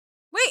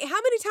how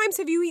many times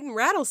have you eaten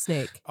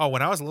rattlesnake? Oh,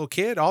 when I was a little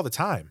kid, all the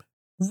time.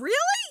 Really?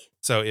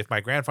 So if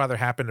my grandfather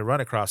happened to run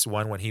across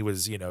one when he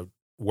was,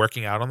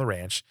 working out on the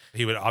ranch,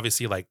 he would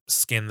obviously like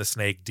skin the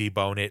snake,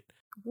 debone it.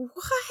 What?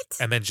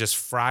 And then just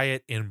fry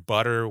it in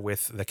butter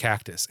with the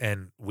cactus.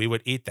 And we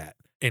would eat that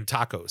in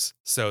tacos.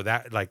 So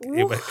that like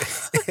it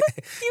was.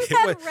 You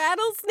had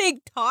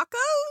rattlesnake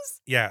tacos?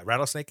 Yeah,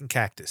 rattlesnake and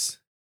cactus.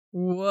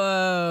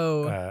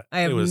 Whoa.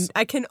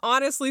 I can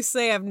honestly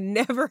say I've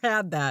never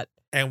had that.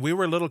 And we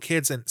were little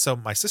kids. And so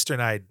my sister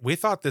and I, we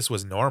thought this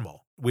was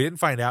normal. We didn't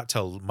find out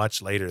till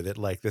much later that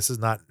like this is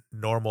not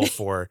normal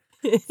for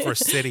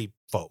city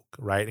folk,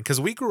 right? Because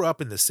we grew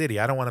up in the city.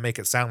 I don't want to make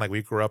it sound like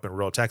we grew up in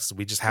rural Texas.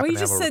 We just happened to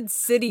have you just said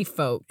city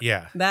folk.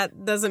 Yeah.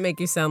 That doesn't make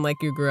you sound like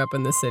you grew up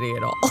in the city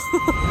at all.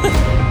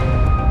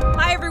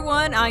 Hi,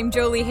 everyone. I'm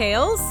Jolie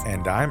Hales.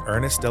 And I'm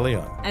Ernest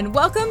DeLeon. And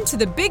welcome to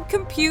the Big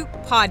Compute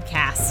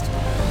Podcast.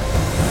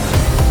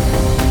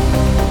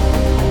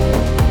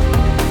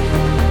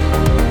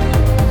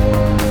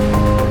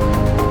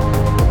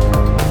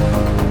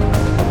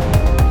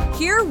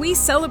 Here we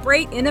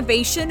celebrate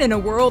innovation in a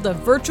world of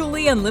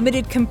virtually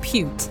unlimited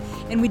compute,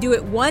 and we do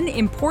it one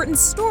important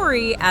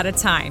story at a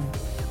time.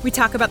 We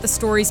talk about the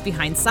stories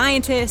behind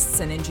scientists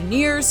and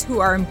engineers who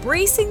are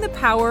embracing the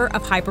power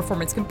of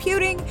high-performance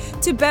computing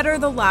to better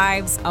the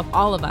lives of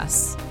all of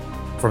us.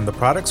 From the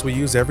products we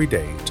use every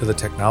day to the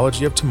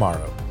technology of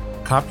tomorrow,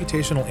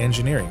 computational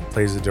engineering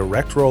plays a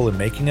direct role in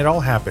making it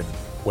all happen,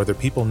 whether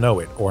people know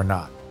it or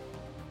not.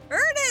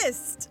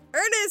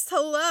 Ernest,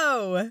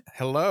 hello.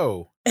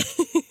 Hello.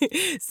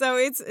 So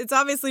it's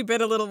obviously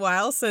been a little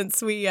while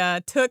since we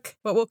took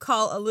what we'll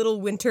call a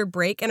little winter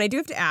break. And I do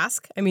have to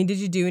ask, did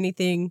you do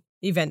anything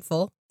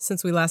eventful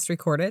since we last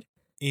recorded?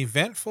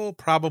 Eventful?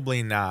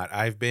 Probably not.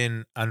 I've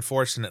been,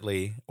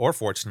 unfortunately, or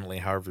fortunately,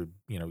 however,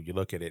 you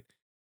look at it,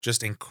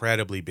 just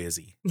incredibly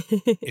busy.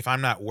 If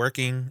I'm not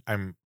working,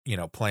 I'm,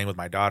 playing with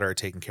my daughter,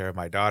 taking care of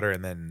my daughter.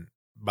 And then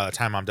by the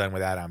time I'm done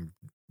with that, I'm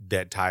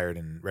dead tired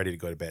and ready to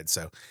go to bed.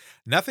 So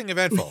nothing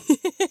eventful.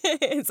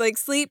 It's like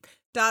sleep,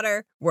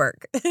 daughter,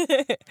 work.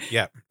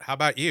 Yeah. How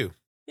about you?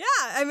 Yeah.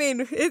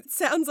 It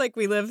sounds like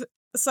we live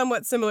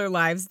somewhat similar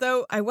lives,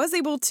 though I was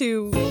able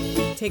to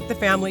take the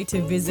family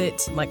to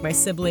visit like my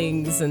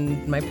siblings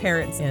and my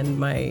parents and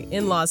my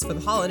in-laws for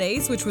the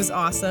holidays, which was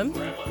awesome.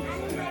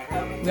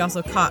 We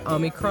also caught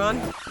Omicron,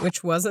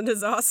 which wasn't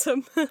as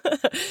awesome.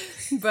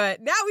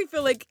 But now we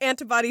feel like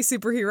antibody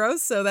superheroes,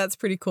 so that's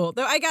pretty cool.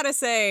 Though I gotta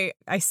say,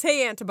 I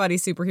say antibody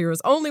superheroes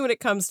only when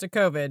it comes to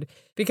COVID,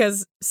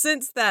 because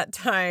since that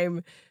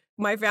time,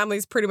 my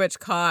family's pretty much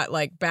caught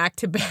like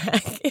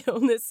back-to-back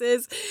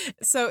illnesses.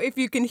 So if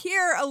you can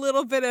hear a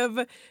little bit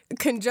of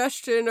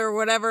congestion or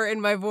whatever in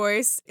my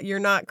voice, you're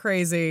not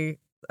crazy.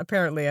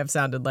 Apparently, I've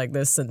sounded like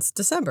this since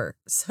December.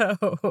 So,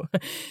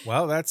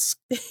 well, that's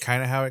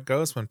kind of how it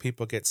goes when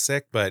people get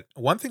sick. But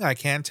one thing I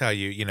can tell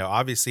you,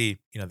 obviously,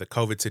 the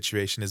COVID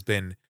situation has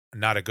been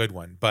not a good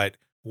one. But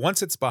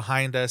once it's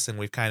behind us and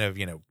we've kind of,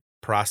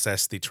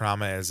 processed the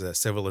trauma as a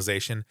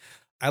civilization,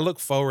 I look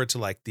forward to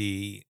like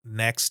the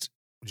next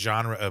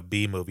genre of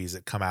B movies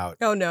that come out.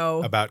 Oh,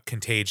 no. About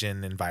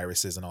contagion and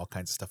viruses and all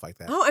kinds of stuff like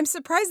that. Oh, I'm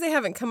surprised they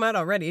haven't come out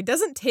already. It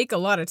doesn't take a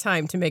lot of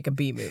time to make a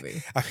B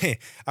movie.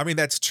 I mean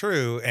that's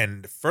true.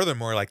 And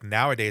furthermore, like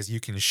nowadays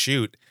you can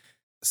shoot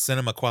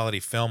cinema quality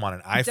film on an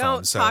iPhone.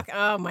 Don't talk.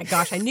 Oh my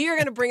gosh. I knew you were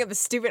going to bring up the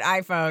stupid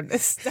iPhone.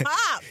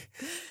 Stop.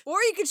 Or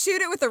you could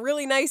shoot it with a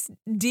really nice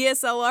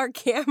DSLR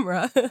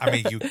camera.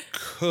 You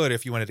could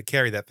if you wanted to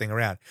carry that thing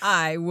around.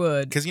 I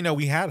would. Because,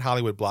 we had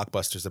Hollywood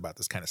blockbusters about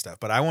this kind of stuff.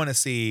 But I want to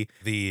see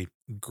the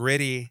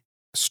gritty,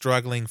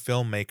 struggling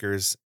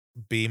filmmakers'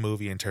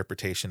 B-movie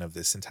interpretation of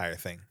this entire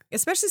thing.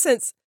 Especially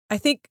since I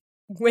think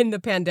when the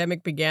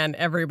pandemic began,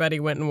 everybody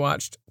went and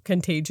watched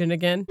Contagion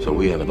again. So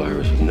we have a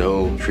virus with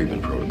no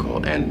treatment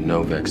protocol and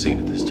no vaccine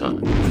at this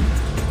time.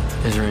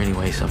 Is there any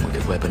way someone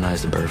could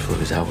weaponize the bird flu?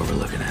 Is that what we're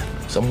looking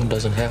at? Someone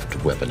doesn't have to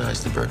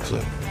weaponize the bird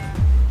flu.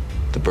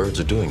 The birds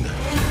are doing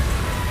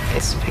that.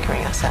 It's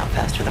figuring us out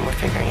faster than we're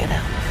figuring it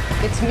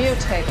out. It's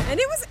mutated. And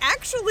it was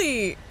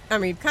actually,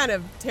 kind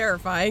of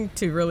terrifying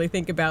to really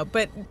think about,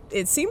 but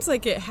it seems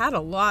like it had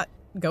a lot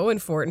going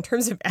for it in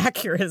terms of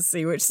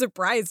accuracy, which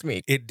surprised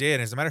me. It did.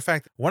 As a matter of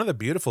fact, one of the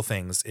beautiful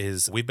things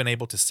is we've been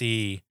able to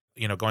see,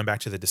 going back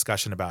to the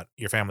discussion about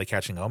your family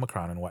catching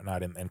Omicron and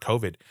whatnot and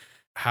COVID,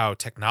 how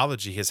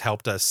technology has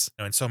helped us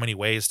in so many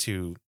ways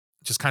to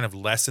just kind of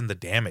lessen the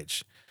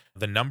damage.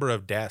 The number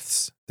of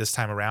deaths this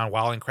time around,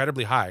 while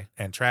incredibly high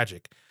and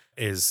tragic,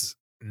 is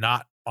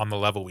not on the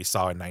level we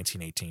saw in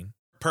 1918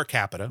 per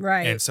capita.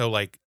 Right. And so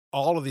like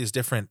all of these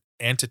different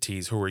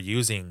entities who were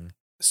using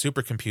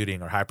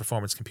supercomputing or high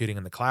performance computing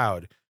in the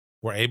cloud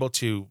were able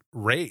to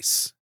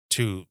race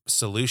to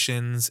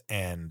solutions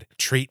and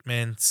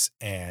treatments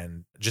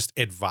and just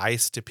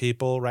advice to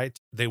people, right?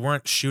 They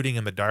weren't shooting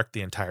in the dark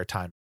the entire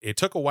time. It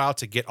took a while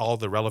to get all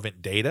the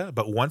relevant data,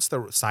 but once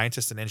the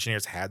scientists and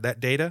engineers had that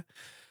data,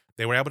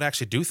 they were able to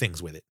actually do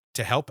things with it.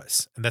 to help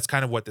us. And that's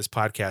kind of what this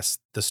podcast,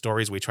 the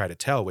stories we try to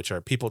tell, which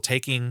are people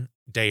taking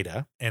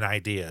data and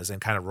ideas and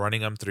kind of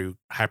running them through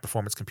high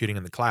performance computing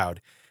in the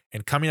cloud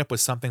and coming up with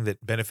something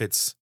that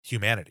benefits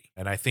humanity.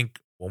 And I think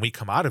when we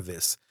come out of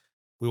this,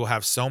 we will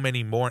have so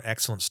many more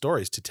excellent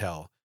stories to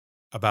tell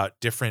about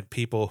different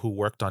people who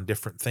worked on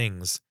different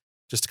things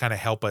just to kind of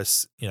help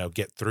us,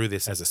 get through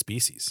this as a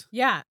species.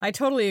 Yeah, I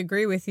totally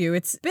agree with you.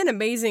 It's been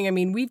amazing. I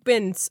mean, we've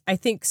been, I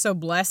think, so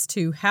blessed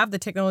to have the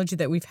technology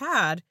that we've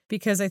had,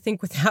 because I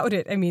think without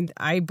it,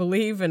 I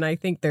believe and I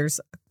think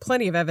there's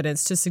plenty of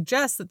evidence to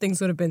suggest that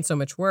things would have been so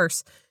much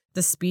worse.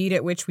 The speed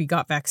at which we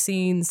got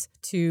vaccines,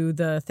 to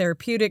the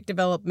therapeutic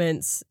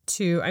developments,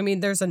 to,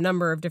 there's a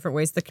number of different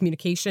ways, the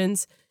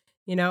communications.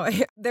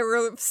 There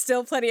were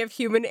still plenty of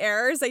human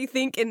errors, I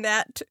think, in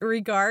that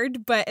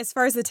regard. But as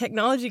far as the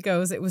technology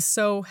goes, it was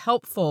so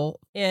helpful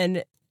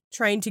in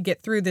trying to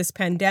get through this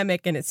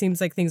pandemic. And it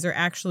seems like things are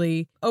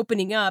actually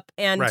opening up.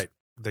 And right.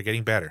 They're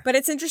getting better. But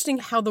it's interesting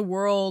how the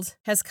world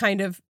has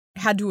kind of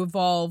had to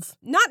evolve,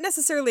 not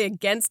necessarily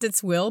against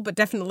its will, but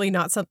definitely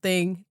not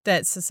something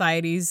that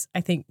societies,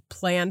 I think,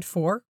 planned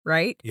for,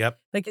 right? Yep.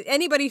 Like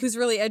anybody who's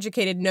really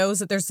educated knows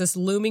that there's this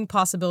looming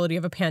possibility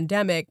of a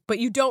pandemic, but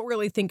you don't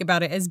really think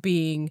about it as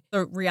being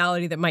the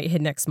reality that might hit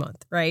next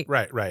month, right?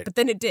 Right. But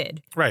then it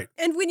did. Right.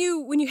 And when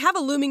you have a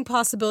looming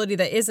possibility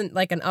that isn't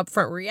like an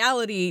upfront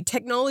reality,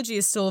 technology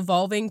is still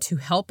evolving to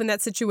help in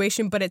that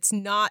situation, but it's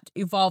not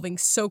evolving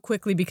so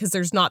quickly because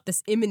there's not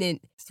this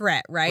imminent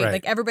threat, right?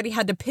 Like everybody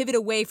had to pivot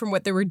away from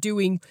what they were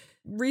doing.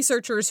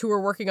 Researchers who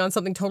were working on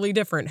something totally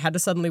different had to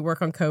suddenly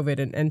work on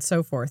COVID and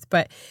so forth.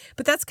 But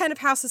that's kind of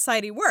how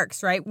society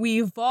works, right?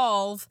 We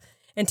evolve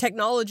and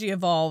technology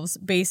evolves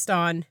based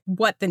on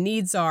what the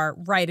needs are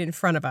right in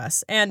front of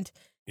us. And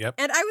I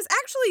was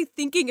actually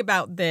thinking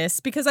about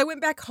this because I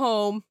went back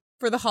home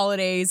for the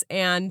holidays,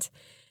 and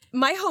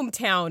my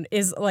hometown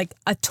is like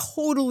a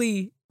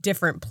totally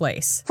different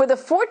place. For the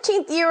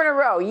 14th year in a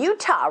row,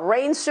 Utah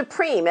reigns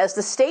supreme as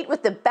the state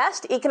with the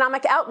best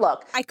economic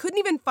outlook. I couldn't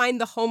even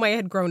find the home I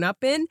had grown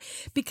up in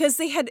because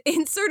they had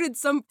inserted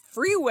some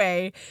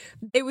freeway.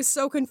 It was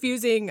so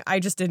confusing. I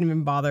just didn't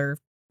even bother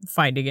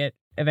finding it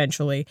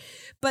eventually.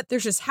 But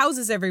there's just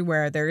houses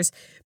everywhere. There's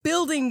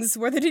buildings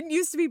where there didn't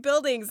used to be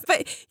buildings.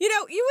 But, you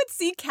would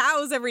see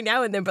cows every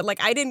now and then, but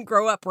I didn't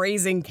grow up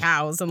raising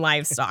cows and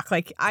livestock.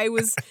 I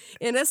was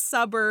in a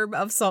suburb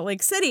of Salt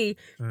Lake City.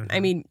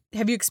 Mm-hmm.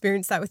 Have you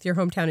experienced that with your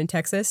hometown in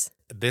Texas?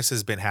 This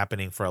has been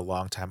happening for a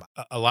long time.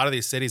 A lot of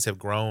these cities have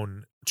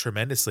grown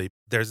tremendously.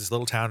 There's this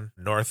little town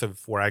north of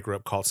where I grew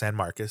up called San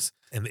Marcos,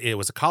 and it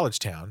was a college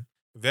town,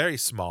 very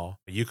small.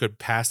 You could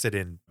pass it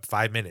in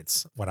 5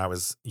 minutes when I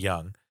was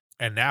young.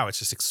 And now it's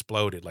just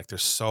exploded.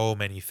 There's so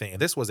many things.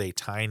 This was a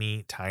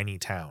tiny, tiny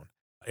town.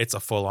 It's a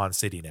full-on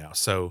city now.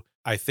 So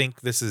I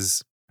think this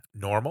is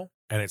normal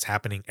and it's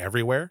happening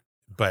everywhere.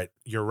 But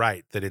you're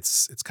right that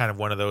it's kind of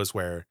one of those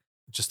where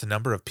just a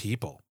number of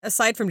people.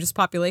 Aside from just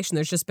population,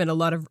 there's just been a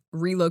lot of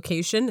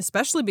relocation,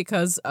 especially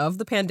because of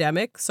the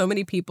pandemic. So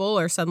many people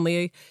are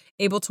suddenly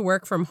able to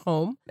work from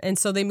home. And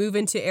so they move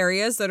into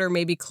areas that are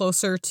maybe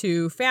closer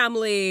to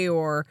family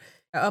or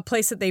a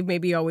place that they've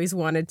maybe always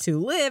wanted to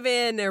live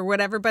in or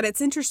whatever. But it's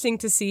interesting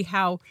to see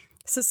how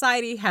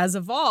society has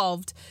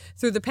evolved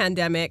through the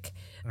pandemic.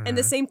 Mm-hmm. And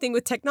the same thing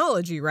with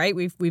technology, right?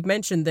 We've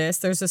mentioned this.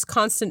 There's this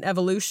constant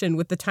evolution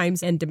with the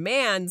times and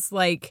demands.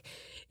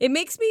 It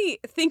makes me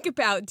think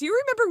about, do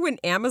you remember when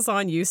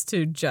Amazon used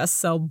to just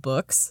sell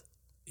books?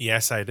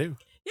 Yes, I do.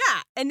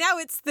 Yeah. And now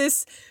it's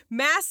this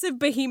massive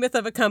behemoth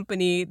of a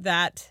company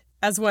that,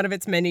 as one of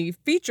its many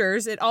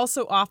features, it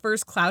also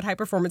offers cloud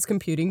high-performance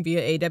computing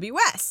via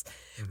AWS,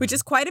 which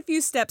is quite a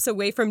few steps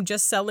away from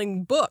just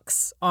selling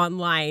books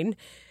online.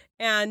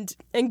 And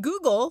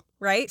Google,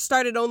 right,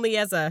 started only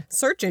as a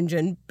search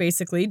engine,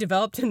 basically,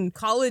 developed in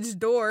college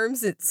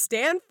dorms at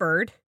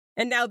Stanford.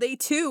 And now they,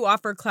 too,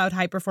 offer cloud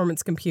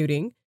high-performance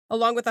computing,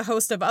 along with a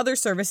host of other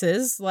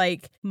services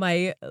like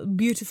my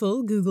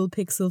beautiful Google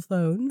Pixel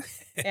phone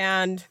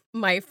and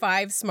my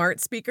 5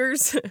 smart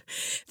speakers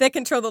that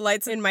control the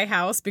lights in my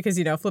house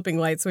because, flipping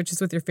light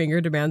switches with your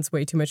finger demands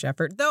way too much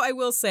effort. Though I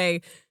will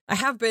say I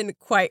have been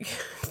quite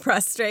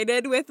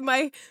frustrated with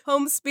my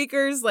home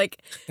speakers,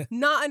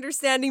 not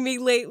understanding me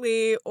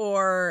lately,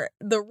 or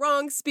the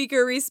wrong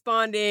speaker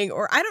responding,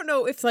 or I don't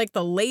know if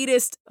the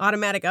latest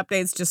automatic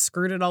updates just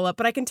screwed it all up.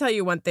 But I can tell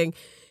you one thing.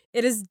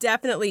 It has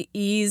definitely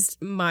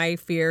eased my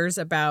fears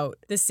about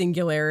the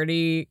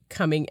singularity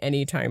coming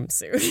anytime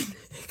soon.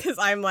 Because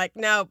I'm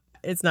no,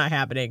 it's not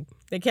happening.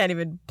 They can't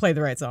even play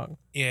the right song.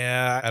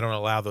 Yeah, I don't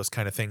allow those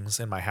kind of things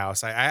in my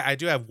house. I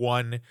do have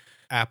one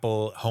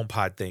Apple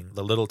HomePod thing,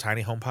 the little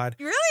tiny HomePod.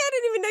 Really? I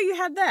didn't even know you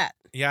had that.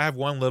 Yeah, I have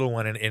one little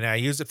one, and I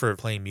use it for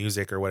playing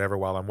music or whatever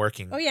while I'm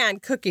working. Oh, yeah,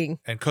 and cooking.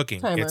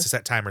 It's to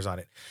set timers on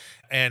it.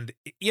 And,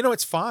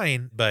 it's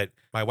fine, but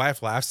my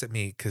wife laughs at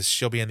me because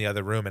she'll be in the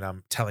other room and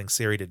I'm telling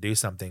Siri to do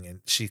something,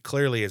 and she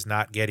clearly is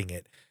not getting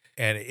it.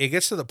 And it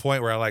gets to the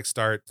point where I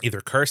start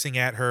either cursing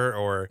at her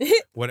or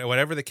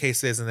whatever the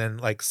case is. And then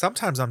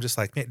sometimes I'm just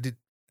man,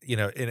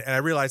 and I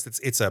realized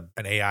it's an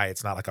AI.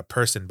 It's not like a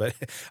person, but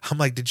I'm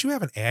like, did you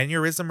have an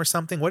aneurysm or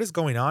something? What is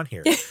going on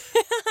here?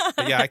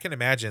 But yeah, I can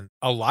imagine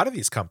a lot of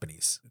these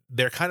companies,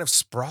 they're kind of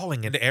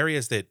sprawling into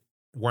areas that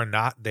were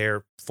not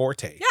their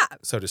forte,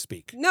 so to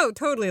speak. No,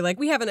 totally. Like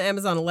we have an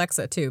Amazon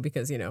Alexa too,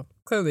 because,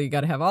 clearly you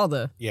got to have all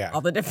the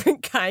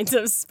different kinds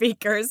of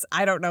speakers.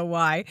 I don't know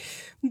why,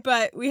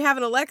 but we have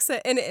an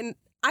Alexa and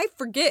I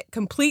forget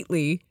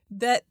completely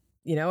that,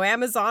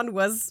 Amazon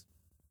was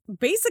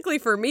basically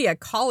for me a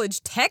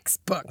college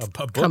textbook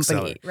company,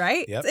 seller.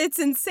 Right? Yep. It's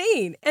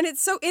insane. And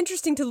it's so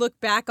interesting to look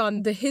back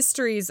on the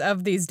histories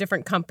of these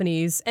different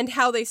companies and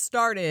how they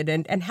started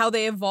and how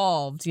they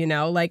evolved,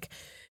 like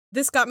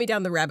this got me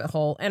down the rabbit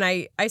hole. And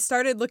I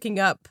started looking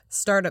up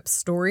startup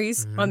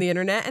stories on the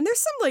internet. And there's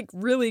some like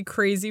really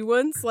crazy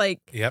ones.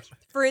 Like,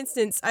 for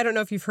instance, I don't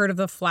know if you've heard of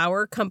the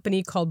flower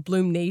company called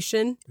Bloom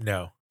Nation.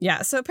 No.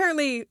 Yeah, so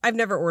apparently I've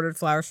never ordered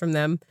flowers from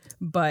them,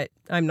 but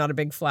I'm not a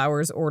big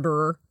flowers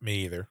orderer.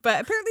 Me either. But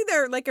apparently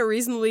they're like a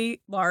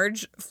reasonably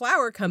large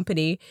flower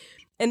company,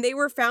 and they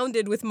were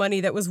founded with money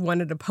that was won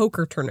at a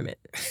poker tournament.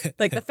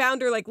 Like the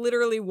founder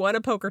literally won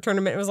a poker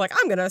tournament and was like,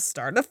 I'm going to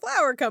start a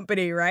flower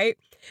company, right?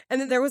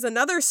 And then there was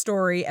another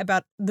story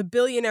about the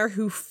billionaire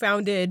who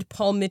founded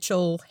Paul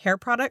Mitchell Hair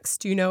Products.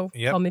 Do you know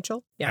Paul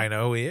Mitchell? Yeah. I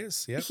know who he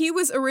is. Yeah. He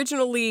was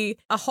originally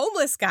a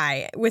homeless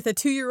guy with a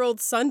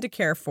 2-year-old son to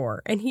care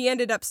for, and he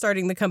ended up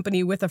starting the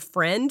company with a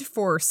friend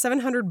for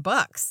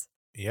 $700.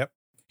 Yep.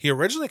 He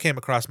originally came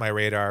across my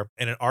radar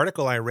in an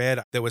article I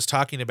read that was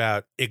talking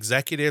about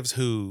executives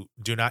who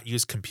do not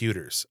use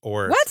computers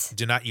or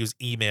do not use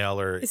email.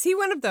 Is he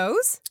one of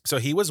those? So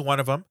he was one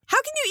of them.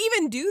 How can you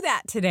even do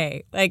that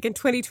today, like in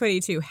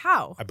 2022?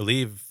 How? I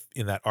believe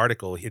in that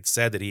article, it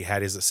said that he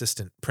had his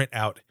assistant print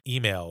out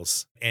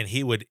emails and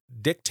he would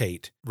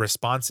dictate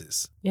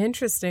responses.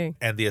 Interesting.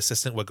 And the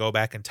assistant would go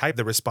back and type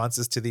the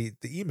responses to the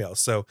emails.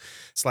 So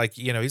it's like,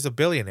 he's a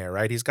billionaire,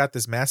 right? He's got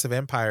this massive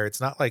empire. It's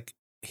not like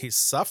he's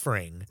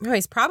suffering. No,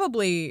 he's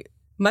probably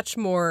much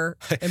more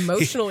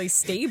emotionally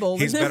stable.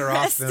 He's better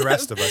off than the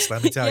rest of us,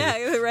 let me tell you.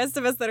 Yeah, the rest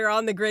of us that are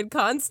on the grid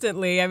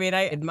constantly. I mean,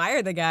 I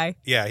admire the guy.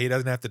 Yeah, he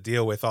doesn't have to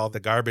deal with all the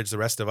garbage the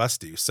rest of us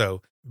do.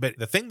 So, but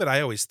the thing that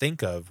I always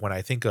think of when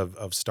I think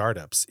of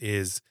startups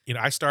is,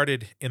 I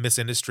started in this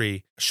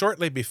industry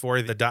shortly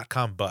before the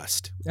dot-com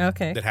bust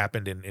that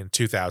happened in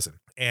 2000.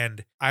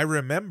 And I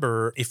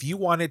remember if you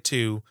wanted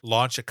to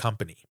launch a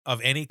company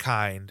of any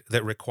kind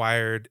that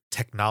required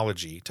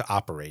technology to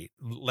operate,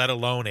 let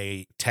alone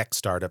a tech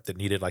startup that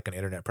needed like an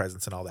internet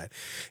presence and all that,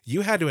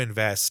 you had to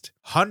invest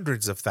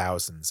hundreds of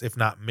thousands, if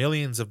not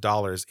millions of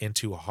dollars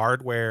into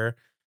hardware,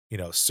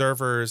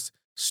 servers,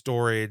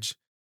 storage,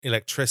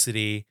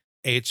 electricity,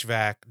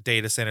 HVAC,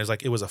 data centers.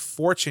 Like it was a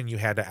fortune you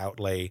had to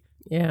outlay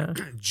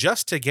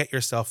just to get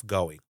yourself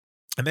going.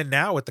 And then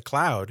now with the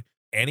cloud,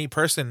 any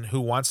person who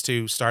wants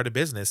to start a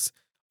business,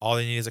 all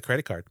they need is a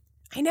credit card.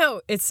 I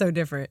know. It's so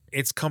different.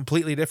 It's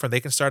completely different. They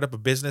can start up a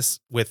business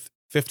with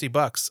 $50,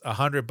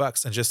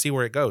 $100 and just see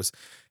where it goes.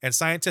 And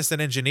scientists and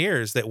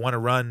engineers that want to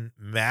run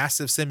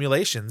massive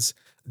simulations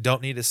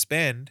don't need to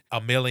spend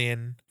 $1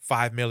 million,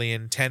 $5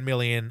 million, $10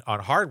 million on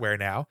hardware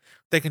now.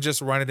 They can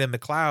just run it in the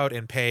cloud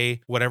and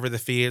pay whatever the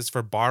fee is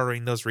for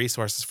borrowing those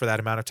resources for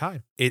that amount of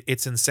time.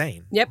 It's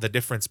insane. Yep. The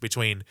difference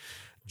between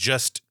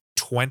just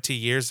 20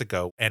 years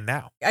ago and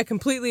now. I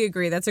completely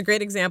agree. That's a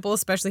great example,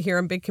 especially here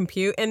on Big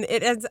Compute. And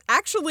it is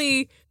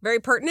actually very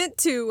pertinent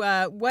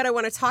to what I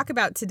want to talk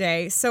about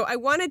today. So I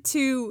wanted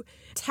to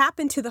tap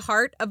into the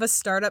heart of a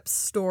startup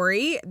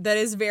story that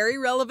is very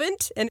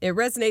relevant and it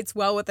resonates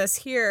well with us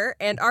here.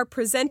 And our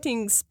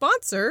presenting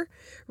sponsor,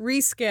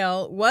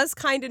 Rescale, was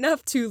kind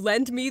enough to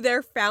lend me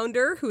their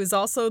founder, who is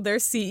also their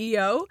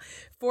CEO,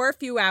 for a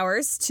few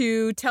hours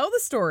to tell the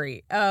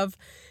story of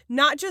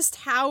not just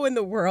how in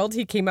the world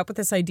he came up with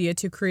this idea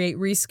to create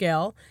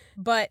Rescale,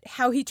 but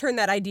how he turned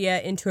that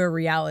idea into a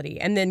reality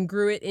and then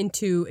grew it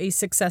into a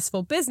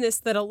successful business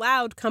that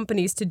allowed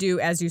companies to do,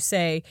 as you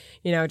say,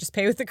 just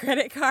pay with the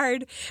credit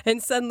card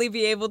and suddenly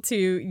be able to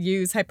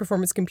use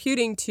high-performance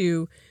computing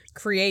to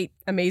create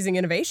amazing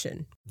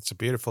innovation. It's a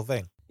beautiful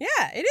thing.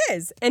 Yeah, it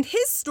is. And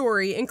his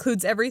story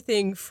includes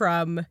everything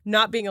from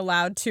not being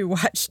allowed to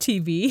watch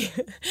TV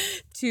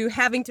to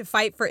having to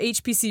fight for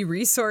HPC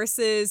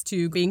resources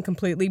to being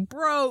completely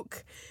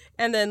broke.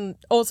 And then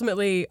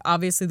ultimately,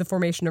 obviously, the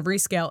formation of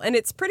Rescale. And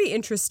it's pretty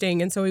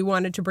interesting. And so we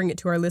wanted to bring it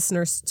to our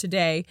listeners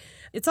today.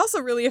 It's also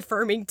really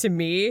affirming to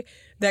me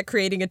that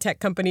creating a tech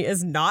company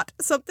is not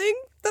something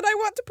that I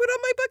want to put on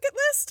my bucket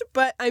list,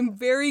 but I'm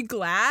very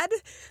glad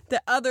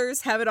that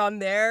others have it on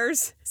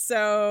theirs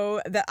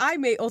so that I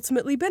may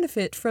ultimately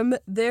benefit from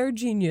their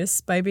genius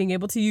by being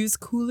able to use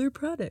cooler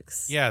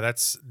products. Yeah,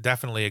 that's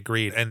definitely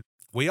agreed. And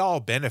we all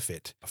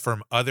benefit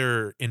from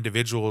other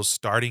individuals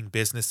starting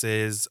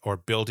businesses or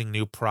building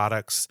new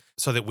products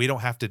so that we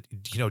don't have to,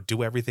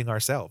 do everything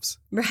ourselves.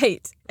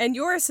 Right. And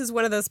Joris is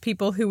one of those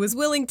people who was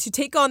willing to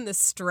take on the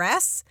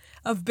stress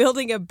of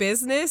building a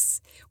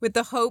business with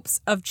the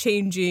hopes of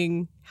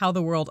changing how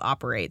the world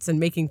operates and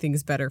making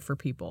things better for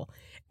people.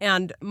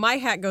 And my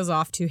hat goes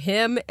off to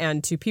him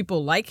and to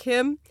people like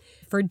him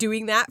for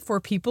doing that for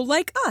people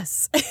like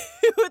us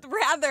who would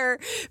rather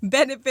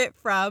benefit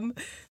from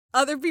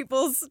other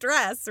people's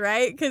stress,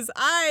 right? Because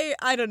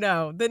I don't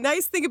know. The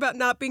nice thing about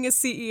not being a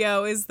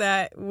CEO is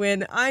that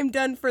when I'm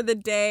done for the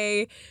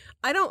day,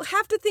 I don't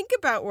have to think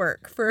about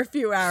work for a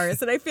few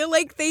hours. And I feel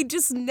like they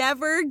just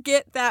never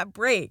get that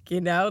break,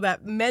 that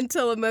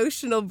mental,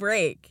 emotional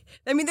break.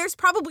 I mean, there's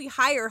probably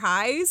higher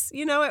highs,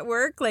 at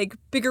work, like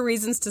bigger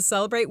reasons to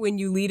celebrate when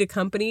you lead a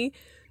company.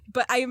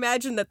 But I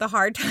imagine that the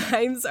hard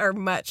times are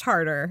much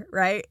harder,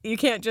 right? You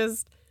can't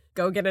just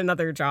go get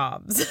another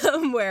job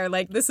somewhere.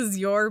 Like, this is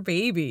your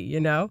baby,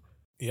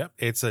 Yep.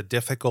 It's a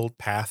difficult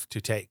path to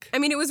take. I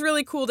mean, it was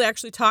really cool to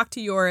actually talk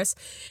to Joris.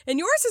 And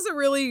Joris is a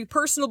really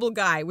personable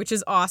guy, which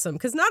is awesome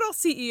because not all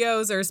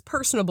CEOs are as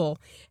personable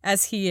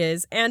as he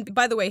is. And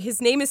by the way,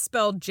 his name is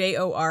spelled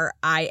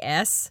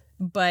Joris,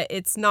 but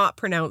it's not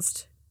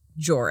pronounced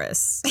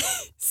Joris.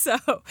 So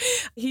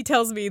he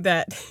tells me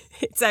that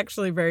it's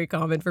actually very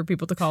common for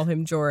people to call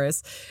him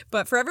Joris.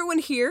 But for everyone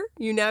here,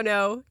 you now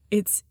know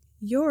it's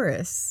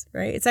Joris,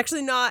 right? It's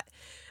actually not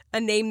a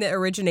name that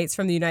originates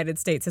from the United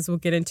States, as we'll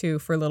get into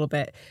for a little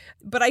bit.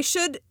 But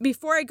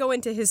before I go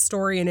into his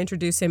story and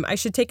introduce him, I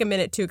should take a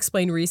minute to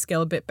explain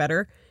Rescale a bit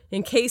better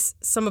in case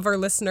some of our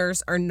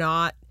listeners are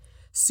not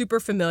super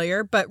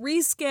familiar. But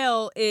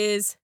Rescale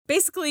is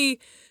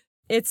basically,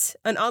 it's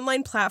an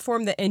online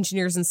platform that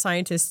engineers and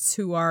scientists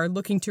who are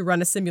looking to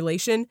run a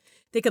simulation,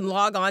 they can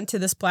log on to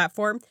this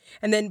platform.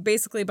 And then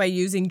basically by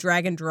using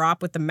drag and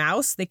drop with the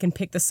mouse, they can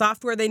pick the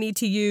software they need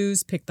to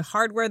use, pick the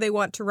hardware they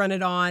want to run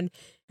it on.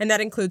 And that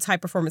includes high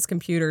performance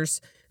computers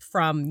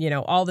from,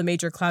 all the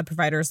major cloud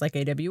providers like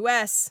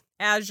AWS,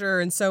 Azure,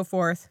 and so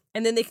forth.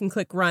 And then they can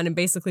click run and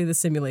basically the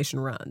simulation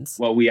runs.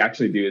 What we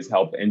actually do is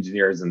help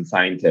engineers and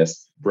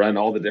scientists run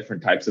all the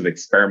different types of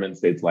experiments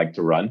they'd like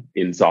to run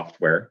in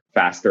software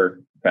faster,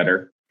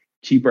 better,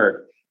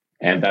 cheaper.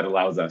 And that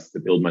allows us to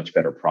build much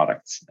better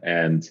products.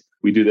 And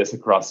we do this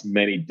across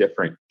many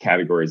different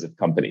categories of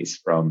companies,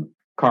 from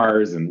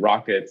cars and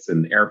rockets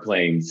and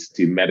airplanes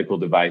to medical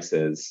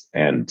devices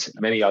and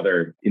many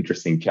other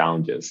interesting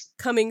challenges.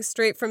 Coming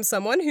straight from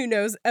someone who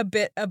knows a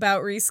bit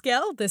about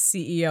Rescale, the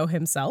CEO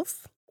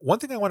himself. One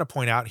thing I want to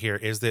point out here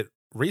is that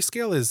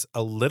Rescale is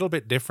a little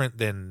bit different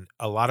than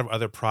a lot of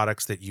other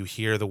products that you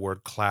hear the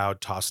word cloud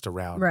tossed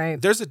around.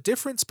 Right. There's a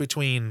difference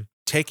between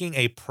taking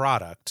a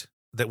product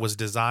that was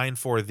designed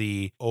for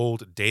the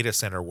old data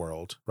center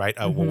world, right?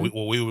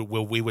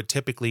 What we would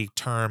typically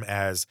term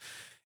as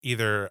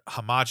either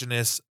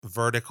homogeneous,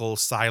 vertical,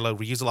 silo.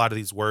 We use a lot of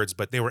these words,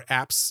 but they were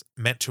apps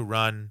meant to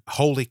run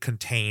wholly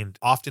contained,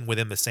 often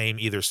within the same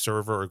either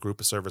server or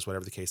group of servers,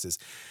 whatever the case is.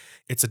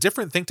 It's a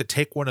different thing to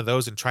take one of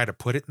those and try to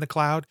put it in the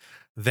cloud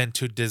than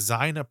to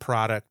design a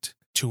product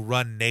to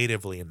run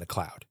natively in the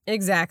cloud.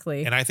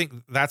 Exactly. And I think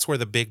that's where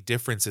the big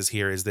difference is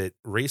here, is that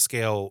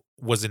Rescale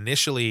was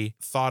initially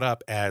thought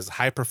up as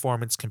high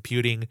performance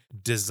computing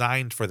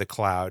designed for the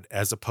cloud,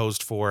 as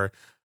opposed for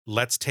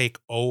let's take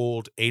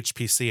old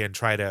HPC and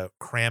try to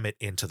cram it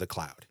into the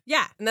cloud.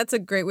 Yeah, and that's a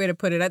great way to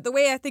put it. The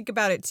way I think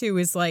about it too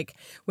is like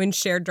when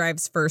shared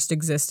drives first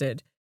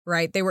existed,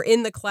 right? They were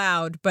in the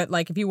cloud, but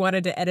like if you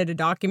wanted to edit a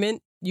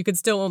document, you could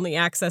still only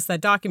access that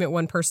document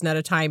one person at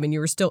a time, and you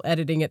were still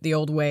editing it the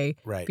old way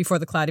before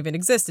the cloud even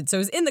existed. So it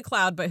was in the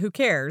cloud, but who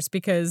cares?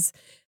 Because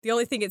the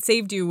only thing it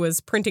saved you was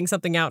printing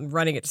something out and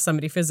running it to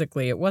somebody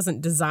physically. It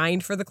wasn't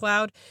designed for the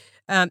cloud.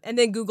 And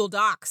then Google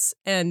Docs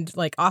and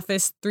like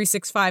Office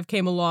 365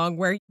 came along,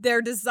 where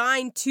they're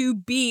designed to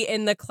be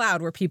in the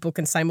cloud, where people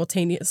can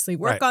simultaneously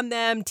work on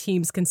them.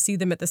 Teams can see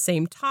them at the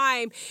same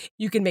time.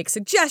 You can make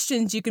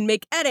suggestions. You can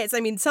make edits. I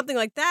mean, something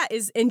like that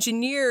is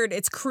engineered.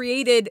 It's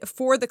created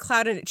for the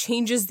cloud, and it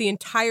changes the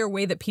entire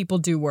way that people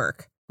do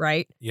work.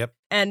 Right? Yep.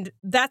 And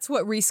that's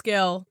what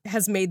Rescale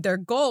has made their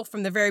goal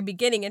from the very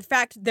beginning. In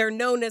fact, they're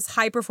known as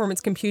high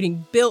performance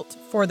computing built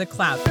for the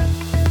cloud,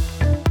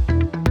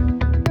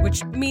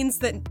 which means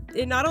that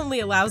it not only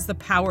allows the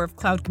power of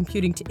cloud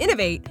computing to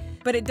innovate,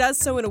 but it does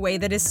so in a way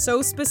that is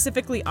so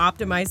specifically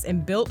optimized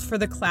and built for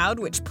the cloud,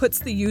 which puts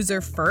the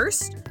user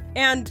first.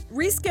 And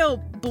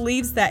Rescale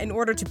believes that in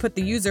order to put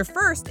the user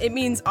first, it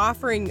means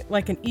offering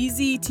like an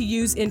easy to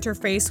use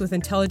interface with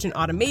intelligent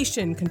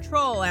automation,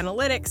 control,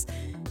 analytics.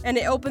 And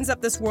it opens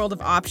up this world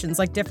of options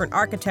like different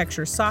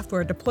architecture,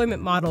 software,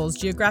 deployment models,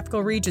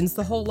 geographical regions,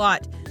 the whole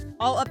lot,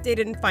 all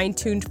updated and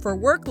fine-tuned for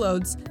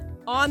workloads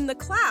on the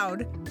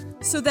cloud,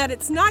 so that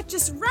it's not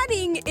just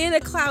running in a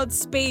cloud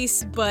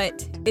space,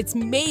 but it's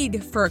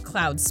made for a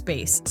cloud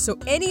space. So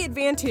any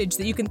advantage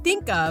that you can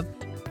think of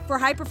for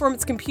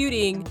high-performance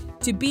computing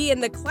to be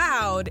in the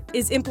cloud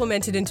is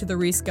implemented into the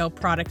Rescale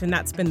product, and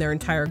that's been their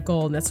entire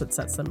goal, and that's what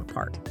sets them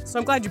apart. So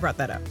I'm glad you brought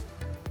that up.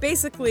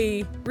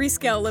 basically,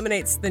 Rescale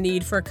eliminates the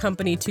need for a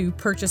company to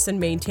purchase and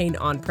maintain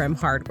on-prem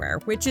hardware,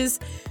 which is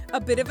a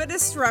bit of a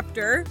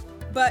disruptor.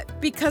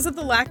 But because of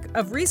the lack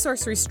of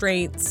resource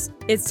restraints,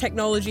 its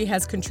technology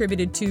has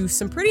contributed to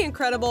some pretty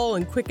incredible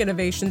and quick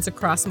innovations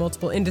across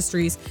multiple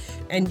industries.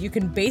 And you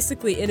can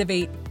basically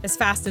innovate as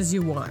fast as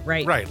you want,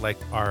 right? Right, like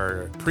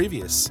our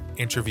previous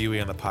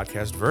interviewee on the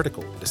podcast,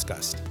 Vertical,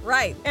 discussed.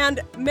 Right. And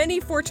many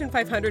Fortune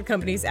 500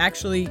 companies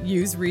actually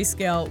use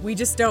Rescale. We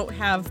just don't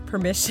have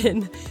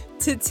permission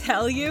to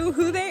tell you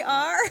who they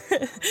are,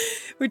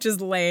 which is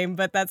lame,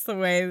 but that's the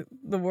way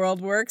the world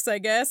works, I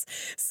guess.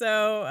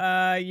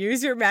 So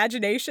use your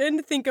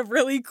imagination. Think of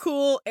really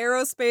cool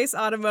aerospace,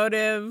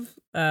 automotive,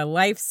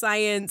 life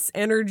science,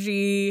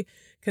 energy,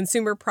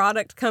 consumer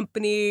product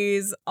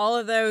companies, all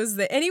of those,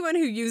 that anyone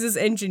who uses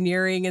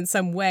engineering in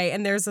some way,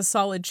 and there's a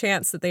solid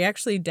chance that they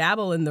actually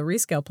dabble in the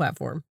Rescale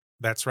platform.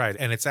 That's right.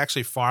 And it's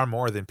actually far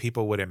more than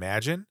people would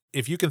imagine.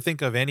 If you can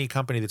think of any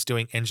company that's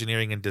doing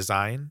engineering and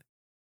design,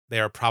 they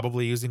are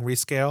probably using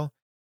Rescale.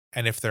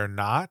 And if they're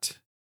not,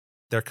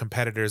 their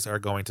competitors are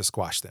going to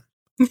squash them.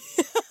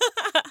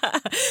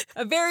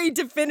 A very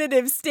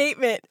definitive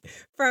statement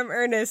from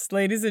Ernest,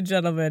 ladies and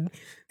gentlemen.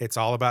 It's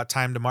all about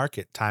time to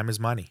market. Time is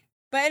money.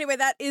 But anyway,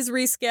 that is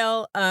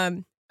Rescale.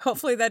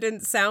 Hopefully that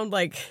didn't sound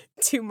like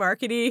too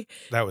markety.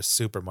 That was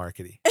super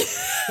markety.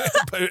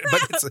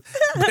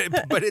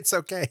 but it's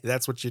okay.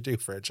 That's what you do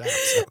for a job.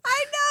 So.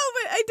 I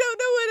know, but I don't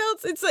know what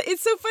else.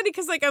 It's so funny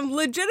because I'm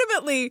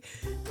legitimately,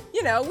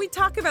 we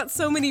talk about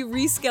so many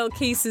Rescale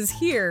cases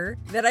here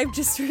that I've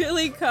just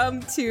really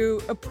come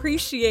to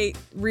appreciate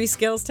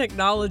Rescale's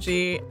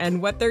technology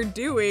and what they're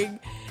doing.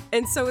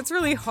 And so it's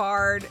really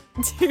hard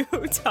to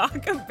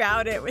talk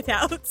about it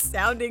without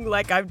sounding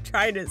like I'm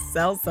trying to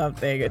sell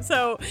something. And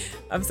so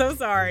I'm so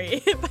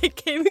sorry if I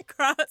came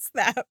across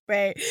that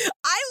way.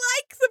 I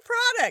like the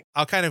product.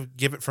 I'll kind of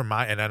give it from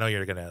and I know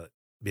you're going to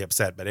be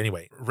upset, but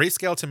anyway,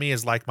 Rescale to me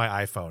is like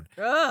my iPhone.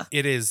 Ugh.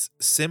 It is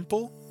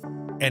simple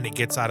and it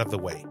gets out of the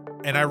way.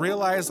 And I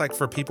realize, like,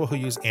 for people who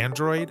use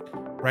Android,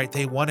 right,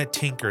 they want to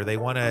tinker. They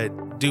want to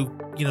do,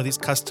 these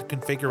custom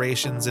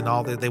configurations and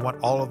all that. They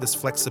want all of this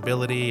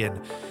flexibility and,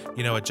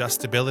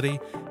 adjustability.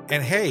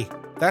 And hey,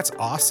 that's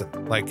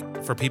awesome.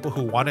 Like, for people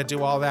who want to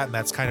do all that and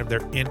that's kind of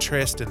their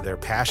interest and their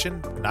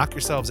passion, knock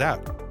yourselves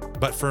out.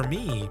 But for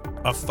me,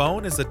 a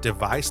phone is a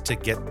device to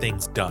get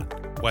things done,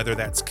 whether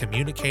that's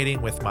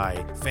communicating with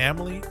my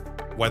family,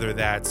 whether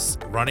that's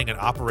running and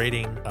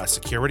operating a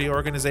security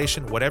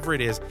organization, whatever it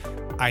is,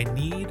 I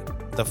need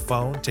the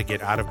phone to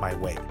get out of my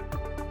way.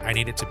 I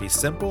need it to be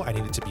simple, I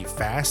need it to be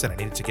fast, and I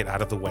need it to get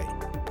out of the way.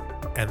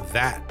 And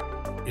that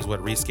is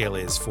what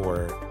Rescale is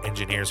for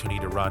engineers who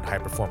need to run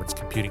high-performance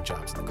computing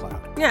jobs in the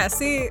cloud. Yeah,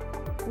 see,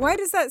 why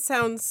does that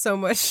sound so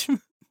much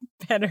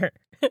better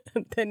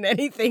than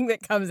anything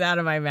that comes out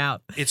of my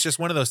mouth? It's just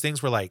one of those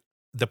things where, like,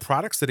 the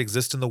products that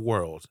exist in the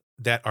world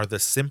that are the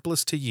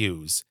simplest to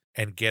use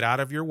and get out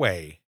of your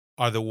way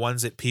are the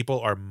ones that people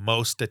are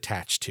most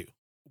attached to.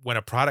 When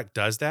a product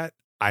does that,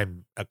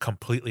 I'm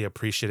completely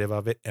appreciative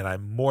of it, and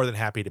I'm more than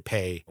happy to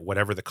pay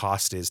whatever the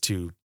cost is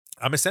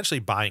I'm essentially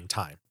buying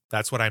time.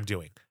 That's what I'm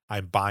doing.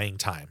 I'm buying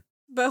time.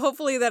 But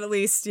hopefully that at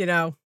least,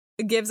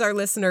 gives our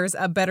listeners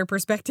a better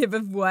perspective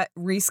of what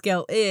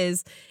Rescale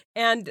is.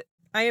 And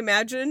I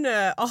imagine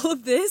all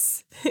of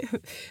this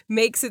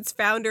makes its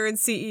founder and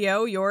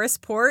CEO, Joris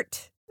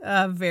Poort,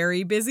 a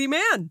very busy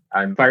man.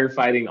 I'm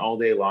firefighting all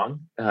day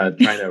long,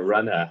 trying to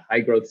run a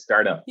high-growth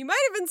startup. You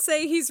might even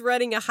say he's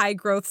running a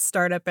high-growth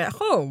startup at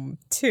home,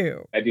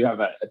 too. I do have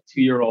a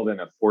 2-year-old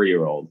and a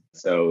 4-year-old,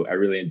 so I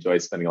really enjoy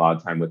spending a lot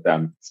of time with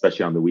them,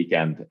 especially on the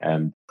weekend.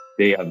 And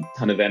they have a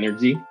ton of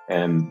energy,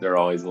 and they're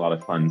always a lot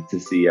of fun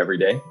to see every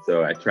day.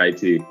 So I try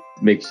to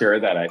make sure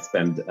that I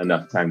spend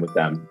enough time with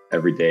them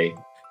every day.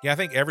 Yeah, I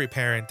think every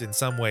parent in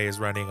some way is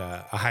running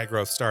a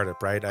high-growth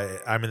startup, right?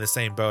 I'm in the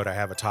same boat. I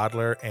have a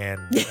toddler and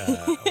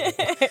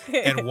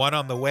one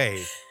on the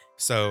way.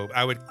 So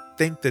I would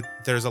think that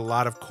there's a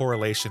lot of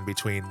correlation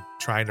between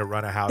trying to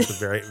run a house with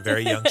very,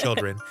 very young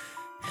children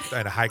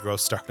and a high-growth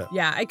startup.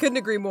 Yeah, I couldn't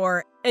agree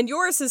more. And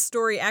Joris's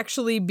story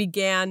actually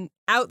began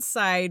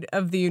outside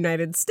of the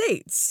United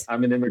States.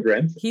 I'm an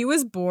immigrant. He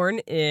was born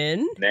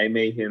in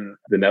Nijmegen,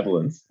 the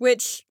Netherlands.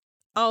 Which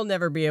I'll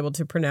never be able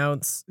to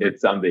pronounce.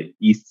 It's on the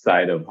east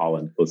side of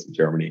Holland, close to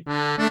Germany.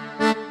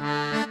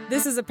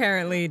 This is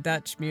apparently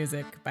Dutch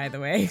music, by the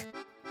way.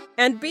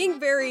 And being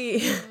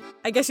very,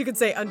 I guess you could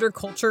say,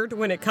 undercultured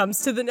when it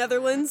comes to the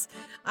Netherlands,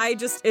 I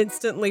just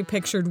instantly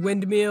pictured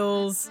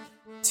windmills,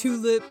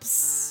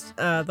 tulips,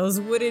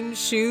 those wooden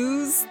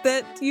shoes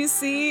that you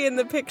see in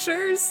the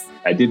pictures.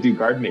 I did do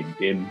gardening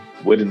in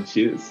wooden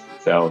shoes,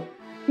 so...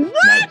 What?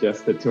 Not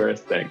just the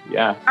tourist thing.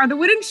 Yeah. Are the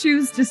wooden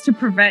shoes just to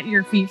prevent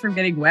your feet from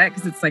getting wet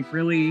because it's like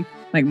really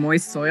like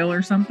moist soil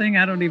or something?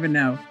 I don't even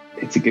know.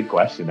 It's a good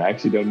question. I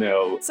actually don't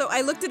know. So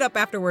I looked it up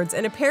afterwards,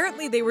 and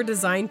apparently they were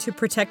designed to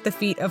protect the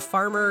feet of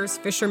farmers,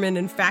 fishermen,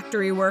 and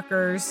factory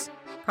workers.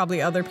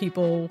 Probably other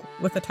people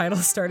with a title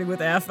starting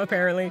with F,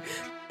 apparently.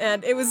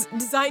 And it was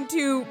designed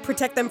to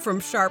protect them from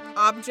sharp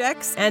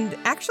objects. And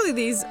actually,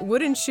 these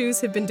wooden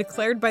shoes have been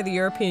declared by the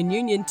European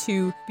Union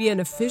to be an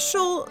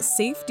official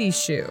safety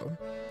shoe.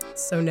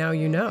 So now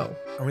you know.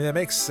 I mean, that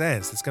makes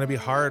sense. It's going to be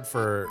hard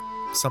for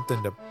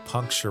something to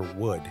puncture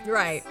wood.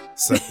 Right.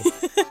 So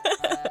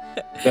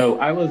So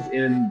I was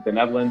in the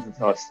Netherlands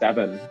until I was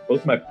 7.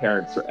 Both my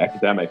parents are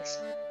academics.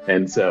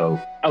 And so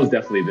I was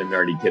definitely the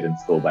nerdy kid in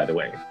school, by the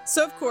way.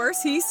 So, of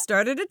course, he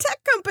started a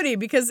tech company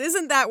because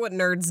isn't that what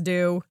nerds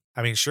do?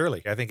 I mean,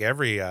 surely. I think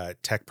every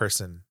tech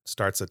person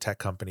starts a tech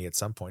company at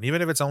some point,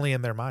 even if it's only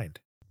in their mind.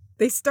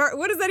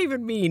 What does that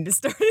even mean, to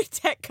start a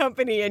tech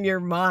company in your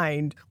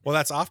mind? Well,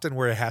 that's often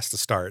where it has to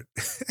start.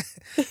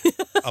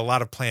 A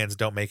lot of plans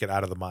don't make it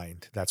out of the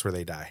mind. That's where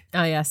they die.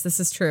 Oh, yes, this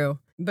is true.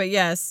 But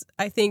yes,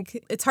 I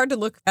think it's hard to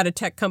look at a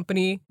tech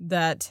company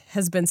that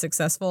has been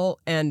successful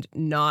and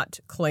not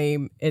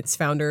claim its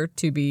founder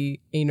to be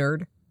a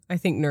nerd. I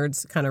think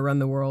nerds kind of run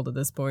the world at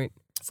this point.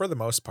 For the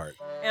most part.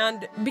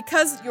 And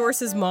because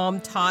Joris's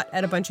mom taught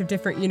at a bunch of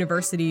different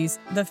universities,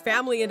 the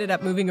family ended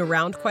up moving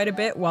around quite a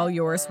bit while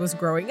Joris was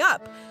growing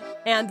up.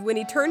 And when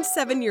he turned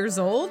 7 years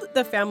old,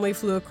 the family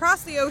flew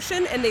across the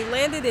ocean and they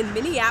landed in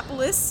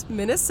Minneapolis,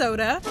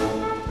 Minnesota,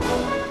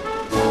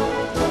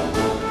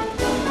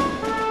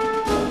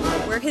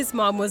 where his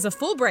mom was a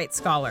Fulbright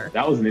scholar.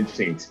 That was an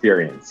interesting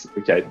experience,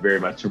 which I very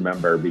much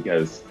remember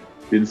because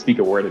I didn't speak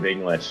a word of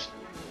English.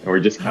 And we're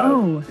just kind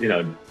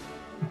of,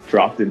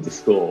 dropped into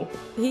school.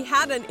 He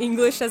had an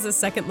English as a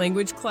second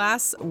language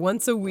class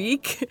once a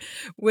week,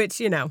 which,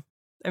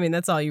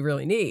 that's all you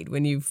really need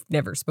when you've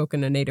never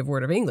spoken a native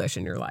word of English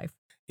in your life.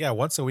 Yeah,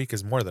 once a week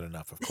is more than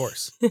enough, of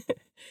course.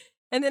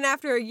 And then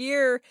after a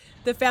year,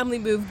 the family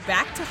moved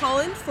back to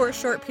Holland for a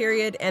short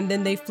period, and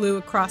then they flew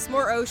across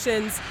more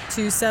oceans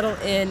to settle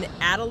in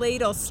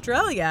Adelaide,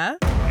 Australia,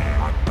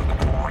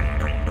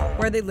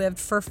 where they lived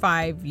for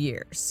 5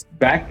 years.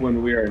 Back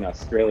when we were in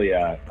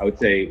Australia, I would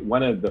say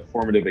one of the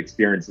formative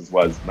experiences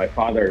was my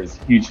father's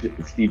huge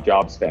Steve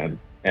Jobs fan.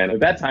 And at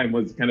that time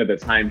was kind of the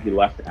time he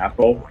left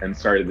Apple and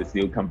started this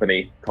new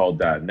company called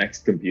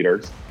Next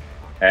Computers.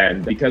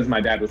 And because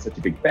my dad was such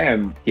a big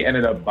fan, he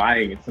ended up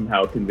buying and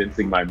somehow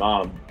convincing my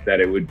mom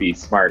that it would be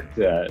smart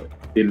to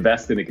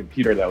invest in a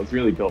computer that was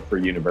really built for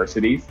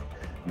universities.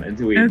 And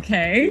so we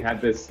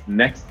had this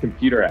Next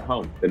computer at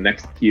home, the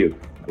Next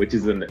Cube, which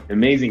is an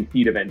amazing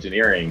feat of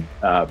engineering,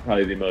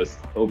 probably the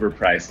most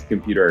overpriced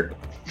computer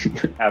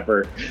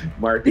ever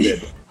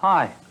marketed.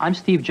 Hi, I'm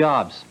Steve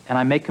Jobs, and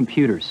I make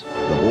computers.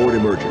 The board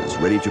emerges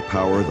ready to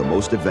power the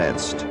most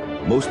advanced,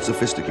 most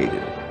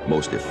sophisticated,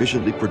 most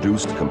efficiently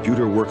produced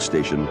computer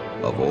workstation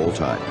of all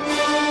time.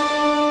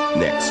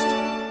 Next.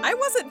 I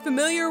wasn't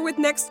familiar with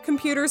Next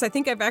Computers. I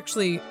think I've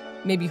actually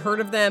maybe heard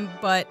of them,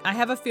 but I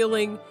have a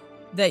feeling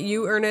that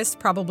you, Ernest,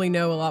 probably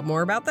know a lot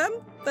more about them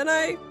than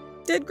I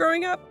did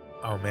growing up.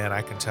 Oh man,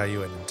 I can tell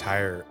you an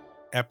entire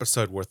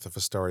episode worth of a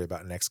story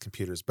about Next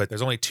Computers, but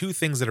there's only two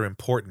things that are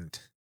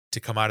important to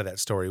come out of that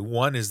story.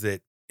 One is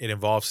that it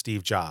involves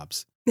Steve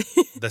Jobs.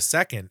 The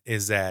second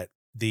is that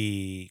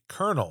the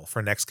kernel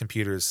for Next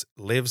Computers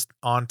lives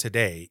on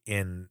today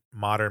in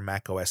modern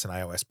Mac OS and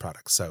iOS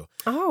products. So,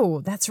 oh,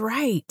 that's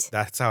right.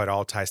 That's how it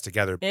all ties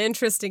together.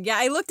 Interesting. Yeah,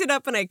 I looked it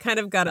up and I kind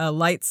of got a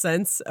light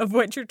sense of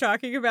what you're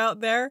talking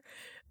about there.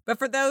 But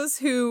for those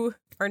who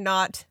are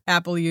not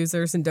Apple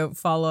users and don't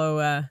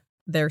follow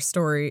their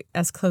story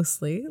as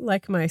closely,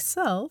 like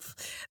myself,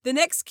 the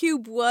Next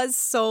Cube was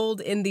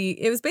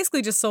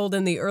basically just sold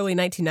in the early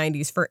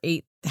 1990s for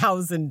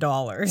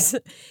 $8,000.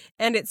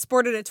 And it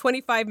sported a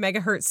 25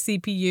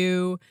 megahertz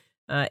CPU,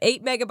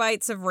 8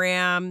 megabytes of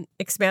RAM,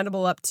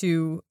 expandable up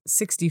to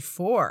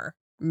 64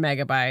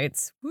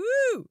 megabytes.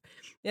 Woo!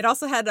 It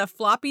also had a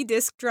floppy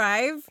disk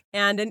drive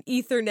and an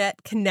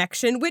Ethernet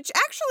connection, which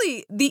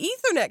actually, the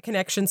Ethernet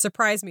connection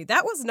surprised me.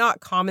 That was not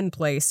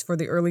commonplace for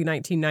the early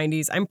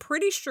 1990s. I'm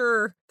pretty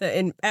sure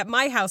that at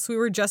my house, we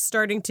were just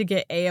starting to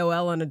get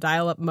AOL on a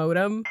dial-up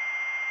modem,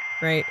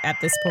 right, at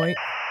this point.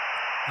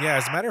 Yeah,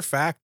 as a matter of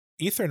fact,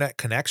 Ethernet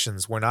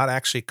connections were not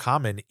actually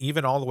common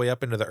even all the way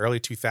up into the early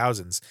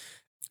 2000s.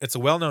 It's a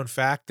well-known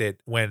fact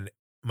that when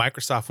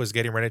Microsoft was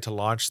getting ready to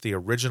launch the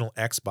original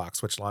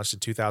Xbox, which launched in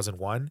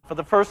 2001. For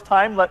the first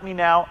time, let me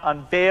now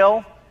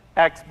unveil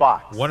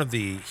Xbox. One of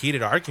the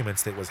heated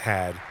arguments that was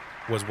had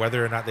was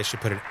whether or not they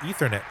should put an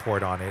Ethernet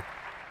port on it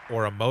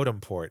or a modem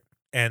port.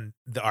 And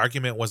the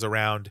argument was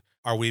around,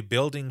 are we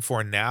building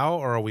for now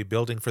or are we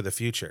building for the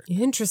future?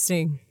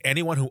 Interesting.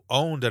 Anyone who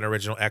owned an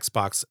original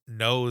Xbox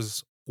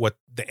knows what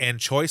the end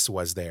choice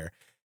was there.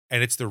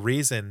 And it's the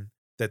reason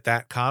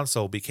that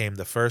console became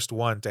the first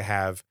one to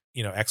have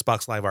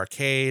Xbox Live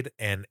Arcade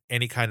and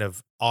any kind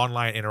of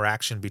online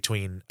interaction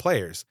between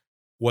players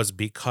was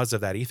because of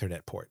that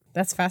Ethernet port.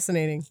 That's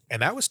fascinating.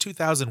 And that was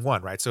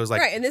 2001, right? So it was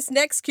like... Right, and this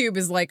Next Cube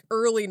is like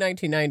early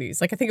 1990s.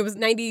 Like I think it was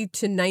 90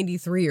 to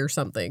 93 or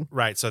something.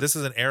 Right, so this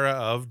is an era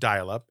of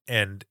dial-up.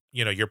 And,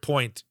 your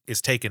point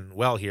is taken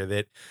well here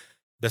that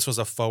this was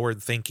a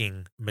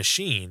forward-thinking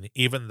machine,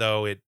 even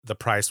though the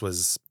price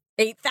was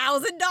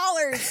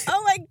 $8,000.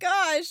 Oh my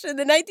gosh. In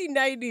the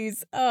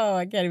 1990s. Oh,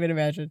 I can't even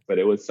imagine. But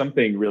it was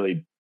something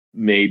really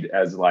made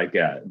as like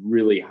a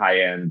really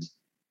high-end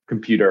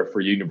computer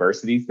for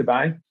universities to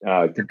buy,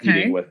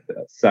 competing with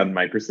Sun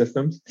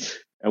Microsystems.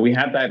 And we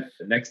had that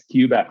Next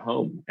Cube at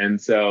home. And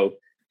so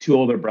 2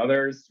 older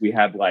brothers, we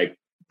had like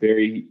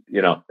very,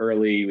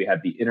 early, we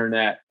had the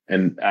internet.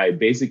 And I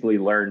basically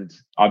learned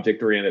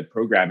object-oriented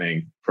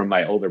programming from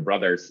my older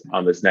brothers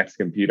on this Next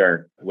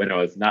computer when I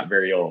was not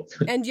very old.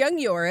 And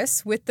young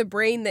Joris, with the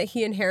brain that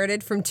he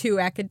inherited from 2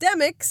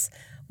 academics,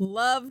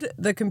 loved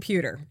the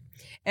computer.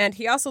 And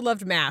he also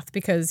loved math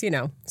because,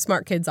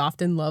 smart kids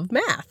often love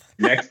math.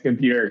 Next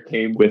computer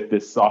came with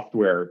this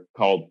software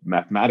called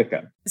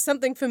Mathematica.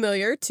 Something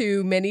familiar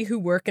to many who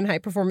work in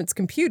high-performance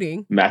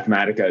computing.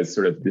 Mathematica is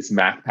sort of this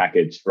math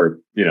package for,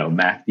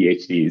 math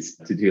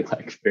PhDs to do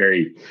like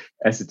very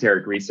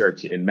esoteric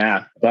research in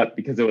math. But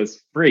because it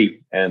was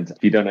free, and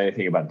if you don't know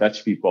anything about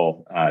Dutch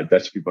people are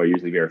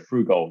usually very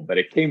frugal, but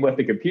it came with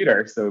the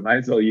computer, so we might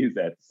as well use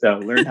it. So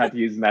learn how to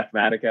use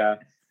Mathematica.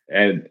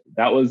 And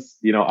that was,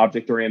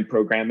 object-oriented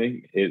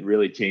programming. It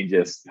really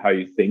changes how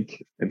you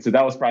think. And so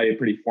that was probably a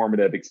pretty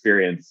formative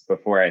experience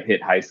before I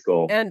hit high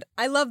school. And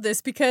I love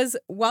this because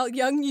while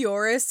young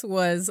Joris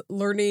was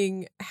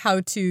learning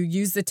how to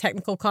use the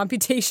technical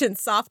computation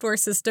software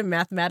system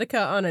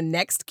Mathematica on a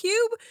Next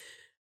Cube,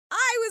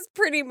 I was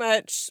pretty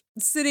much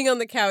sitting on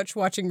the couch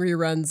watching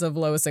reruns of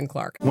Lois and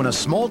Clark. When a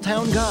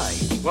small-town guy...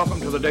 Welcome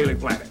to the Daily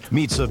Planet.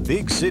 ...meets a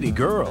big city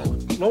girl...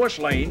 Lois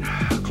Lane,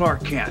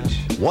 Clark Kent.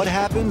 What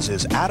happens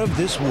is out of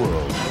this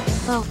world.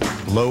 Oh.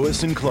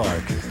 Lois and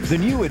Clark, the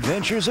new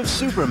adventures of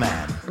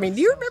Superman. I mean,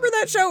 do you remember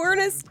that show,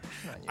 Ernest?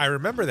 I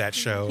remember that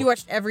show. You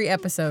watched every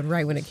episode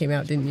right when it came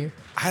out, didn't you?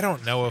 I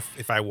don't know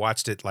if I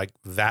watched it like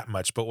that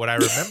much, but what I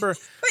remember...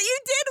 But you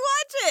did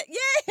watch it!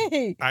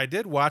 Yay! I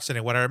did watch it,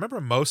 and what I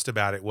remember most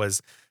about it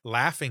was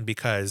laughing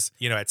because,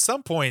 at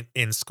some point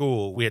in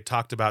school, we had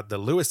talked about the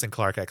Lewis and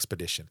Clark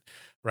expedition,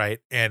 right?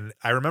 And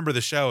I remember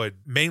the show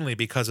mainly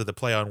because of the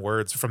play on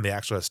words from the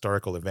actual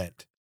historical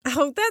event.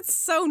 Oh, that's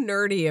so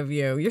nerdy of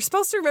you. You're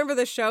supposed to remember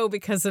the show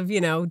because of,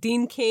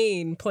 Dean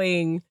Cain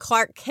playing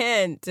Clark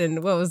Kent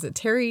and what was it,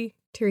 Terry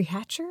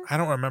Hatcher? I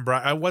don't remember.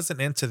 I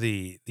wasn't into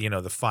the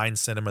fine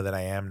cinema that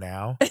I am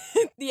now.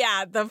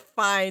 Yeah, the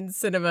fine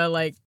cinema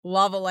like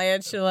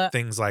Lavalantula.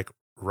 Things like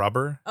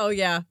Rubber. Oh,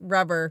 yeah,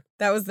 Rubber.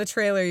 That was the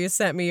trailer you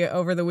sent me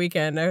over the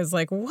weekend. I was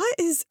like, what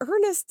is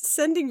Ernest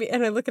sending me?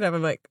 And I look it up.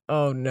 I'm like,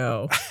 oh,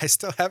 no. I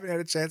still haven't had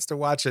a chance to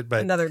watch it,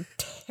 but... Another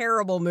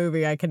terrible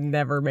movie I can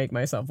never make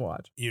myself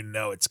watch.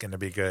 It's going to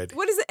be good.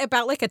 What is it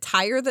about, like a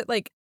tire that,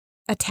 like,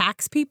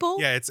 attacks people?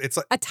 Yeah, it's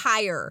like... A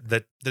tire.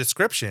 The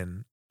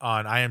description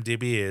on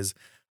IMDb is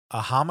a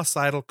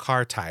homicidal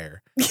car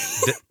tire.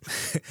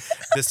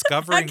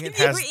 Discovering it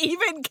has... you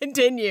even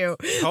continue?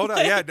 Hold on.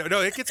 Yeah,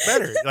 no, it gets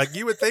better. Like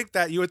you would think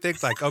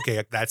like,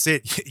 okay, that's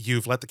it.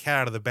 You've let the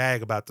cat out of the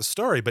bag about the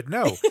story, but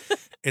no.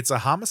 It's a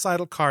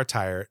homicidal car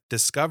tire.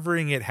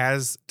 Discovering it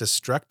has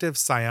destructive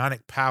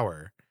psionic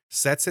power.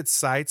 Sets its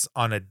sights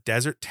on a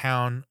desert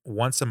town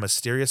once a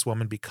mysterious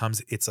woman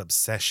becomes its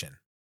obsession.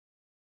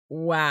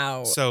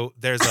 Wow. So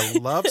there's a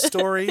love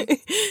story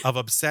of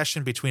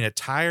obsession between a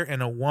tire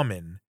and a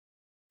woman,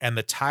 and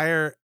the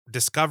tire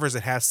discovers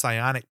it has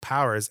psionic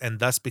powers and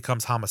thus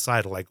becomes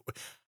homicidal. Like,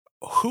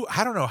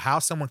 I don't know how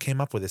someone came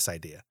up with this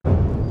idea.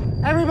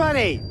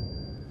 Everybody,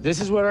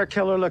 this is what our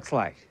killer looks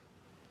like.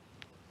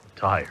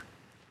 Tire.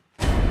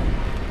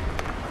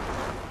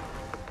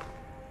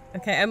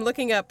 Okay, I'm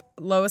looking up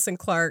Lois and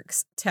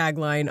Clark's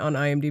tagline on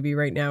IMDb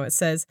right now. It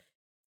says,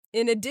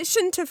 in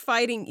addition to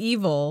fighting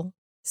evil,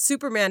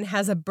 Superman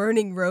has a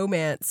burning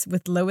romance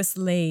with Lois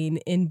Lane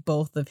in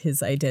both of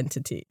his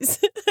identities.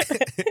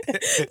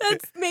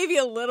 That's maybe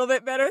a little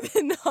bit better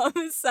than the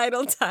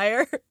homicidal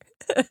tire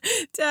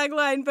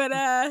tagline, but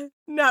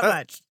not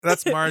much.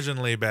 That's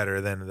marginally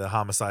better than the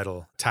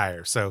homicidal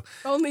tire. So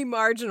only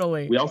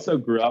marginally. We also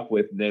grew up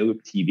with no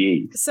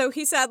TV. So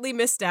he sadly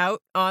missed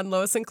out on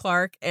Lois and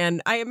Clark,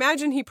 and I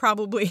imagine he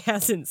probably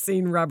hasn't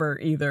seen Rubber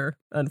either,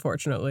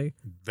 unfortunately.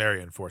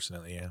 Very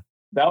unfortunately, yeah.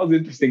 That was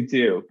interesting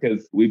too,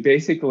 because we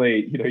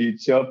basically,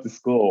 you'd show up to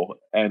school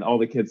and all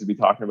the kids would be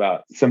talking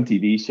about some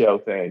TV show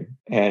thing,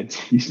 and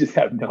you just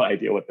have no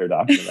idea what they're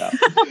talking about.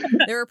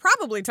 They were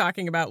probably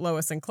talking about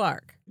Lois and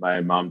Clark.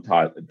 My mom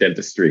taught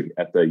dentistry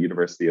at the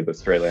University of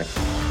Australia.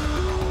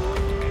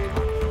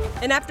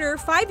 And after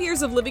 5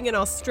 years of living in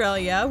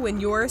Australia,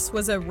 when Joris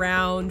was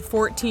around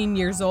 14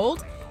 years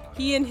old,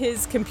 he and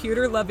his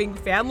computer-loving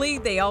family,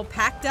 they all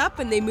packed up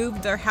and they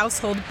moved their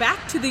household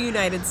back to the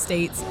United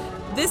States,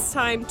 this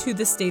time to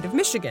the state of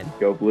Michigan.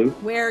 Go Blue.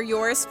 Where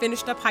Joris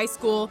finished up high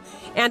school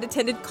and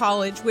attended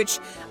college, which,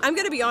 I'm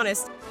going to be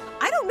honest,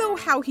 I don't know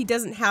how he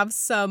doesn't have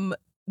some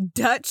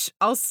Dutch,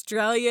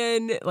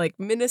 Australian, like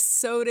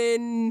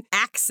Minnesotan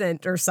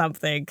accent or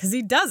something, because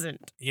he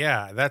doesn't.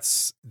 Yeah,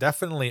 that's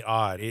definitely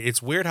odd.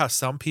 It's weird how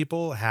some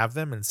people have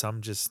them and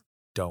some just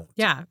don't.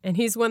 Yeah, and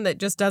he's one that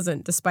just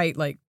doesn't, despite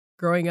like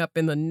growing up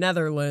in the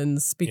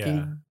Netherlands,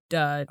 speaking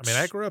Dutch. I mean,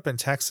 I grew up in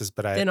Texas,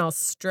 but in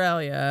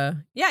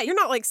Australia. Yeah, you're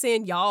not like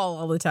saying y'all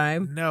all the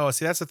time. No,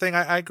 see, that's the thing.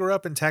 I grew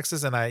up in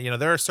Texas, and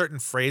there are certain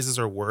phrases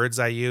or words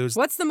I use.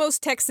 What's the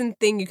most Texan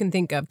thing you can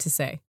think of to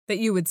say, that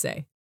you would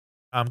say?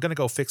 I'm going to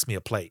go fix me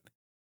a plate.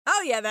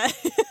 Oh, yeah, that.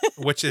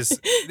 Which is,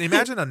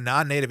 imagine a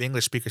non-native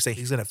English speaker saying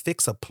he's going to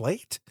fix a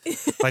plate.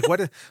 Like,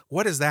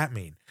 what does that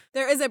mean?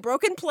 There is a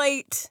broken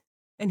plate,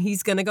 and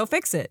he's going to go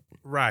fix it.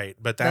 Right,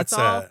 but that's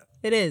all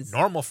it is.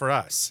 Normal for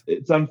us.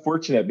 It's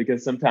unfortunate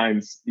because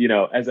sometimes,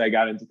 as I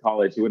got into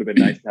college, it would have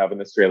been nice to have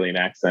an Australian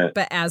accent.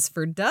 But as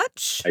for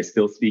Dutch, I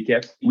still speak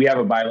it. We have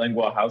a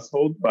bilingual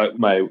household, but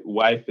my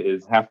wife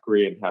is half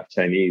Korean, half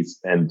Chinese,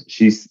 and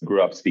she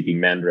grew up speaking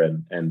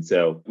Mandarin. And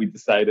so we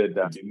decided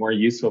it'd be more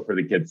useful for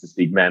the kids to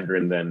speak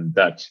Mandarin than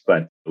Dutch,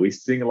 but we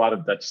sing a lot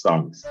of Dutch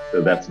songs.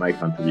 So that's my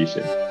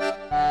contribution.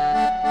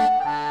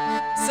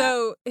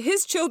 So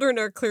his children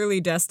are clearly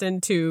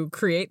destined to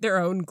create their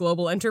own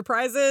global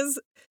enterprises.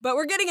 But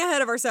we're getting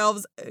ahead of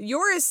ourselves.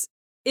 Joris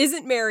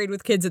isn't married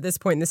with kids at this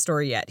point in the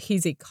story yet.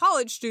 He's a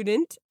college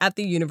student at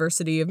the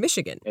University of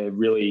Michigan. I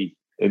really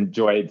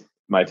enjoyed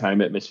my time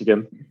at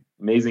Michigan.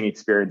 Amazing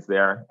experience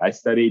there. I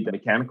studied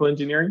mechanical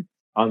engineering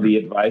on the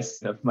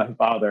advice of my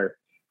father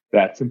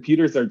that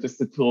computers are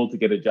just a tool to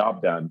get a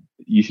job done.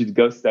 You should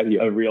go study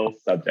a real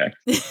subject.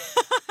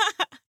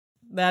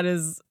 That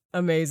is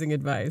amazing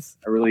advice.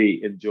 I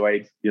really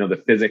enjoyed,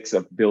 the physics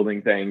of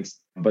building things,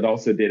 but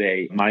also did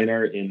a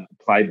minor in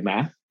applied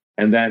math.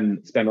 And then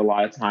spent a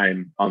lot of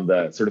time on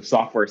the sort of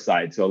software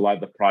side. So a lot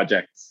of the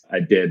projects I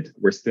did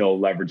were still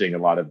leveraging a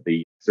lot of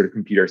the sort of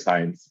computer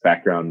science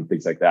background,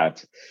 things like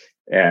that.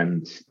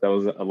 And that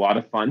was a lot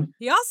of fun.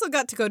 He also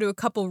got to go to a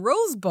couple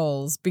Rose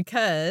Bowls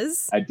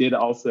because I did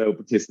also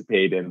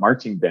participate in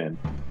marching band.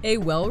 A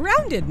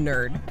well-rounded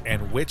nerd.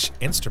 And which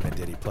instrument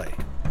did he play?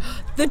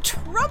 The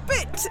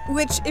trumpet,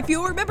 which if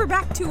you'll remember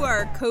back to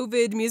our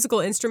COVID musical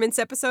instruments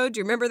episode, do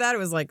you remember that? It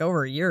was like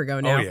over a year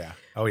ago now.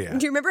 Oh, yeah.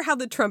 Do you remember how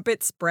the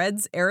trumpet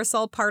spreads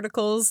aerosol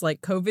particles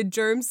like COVID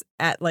germs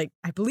at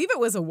I believe it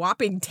was a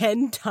whopping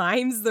 10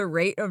 times the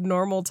rate of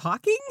normal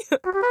talking?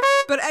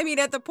 But I mean,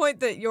 at the point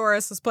that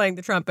Joris was playing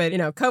the trumpet,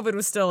 COVID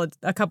was still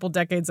a couple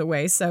decades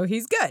away. So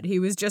he's good. He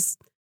was just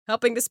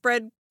helping to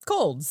spread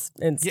colds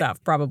and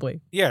stuff,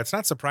 probably. Yeah, it's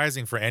not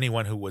surprising for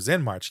anyone who was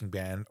in marching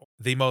band.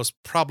 The most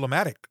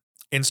problematic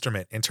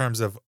instrument in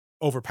terms of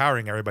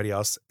overpowering everybody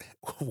else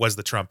was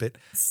the trumpet.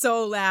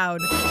 So loud.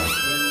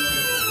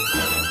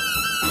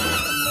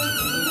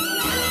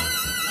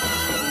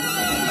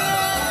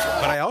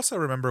 But I also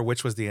remember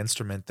which was the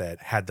instrument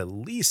that had the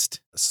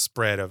least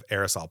spread of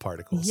aerosol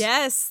particles.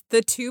 Yes,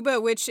 the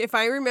tuba, which, if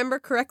I remember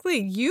correctly,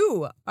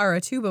 you are a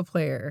tuba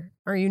player,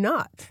 are you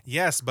not?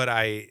 Yes, but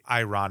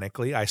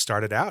ironically, I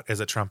started out as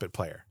a trumpet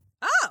player.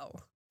 Oh,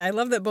 I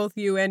love that both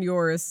you and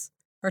Joris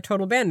are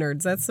total band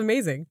nerds. That's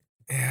amazing.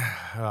 Yeah,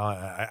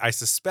 well, I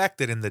suspect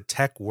that in the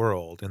tech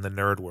world, in the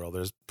nerd world,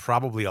 there's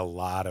probably a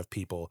lot of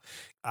people.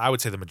 I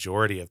would say the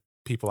majority of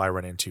people I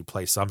run into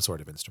play some sort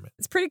of instrument.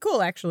 It's pretty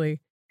cool, actually.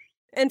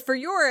 And for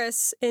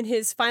Joris, in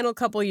his final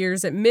couple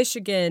years at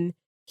Michigan,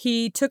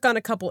 he took on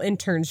a couple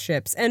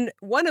internships, and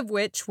one of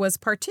which was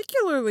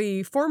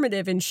particularly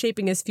formative in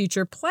shaping his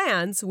future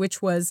plans,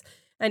 which was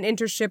an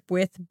internship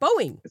with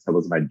Boeing. That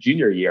was my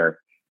junior year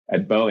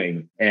at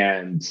Boeing,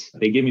 and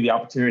they gave me the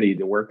opportunity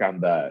to work on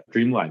the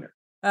Dreamliner.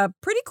 A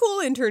pretty cool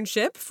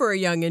internship for a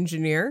young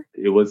engineer.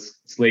 It was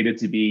slated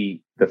to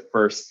be the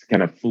first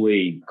kind of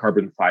fully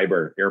carbon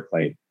fiber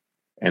airplane.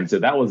 And so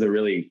that was a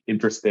really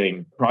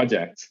interesting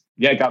project.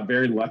 Yeah, I got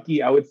very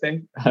lucky, I would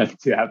say,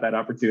 to have that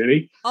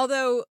opportunity.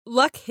 Although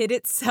luck hid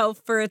itself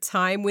for a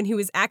time when he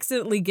was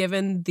accidentally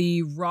given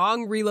the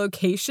wrong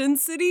relocation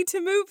city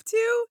to move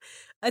to,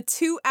 a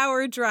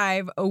 2-hour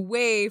drive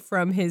away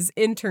from his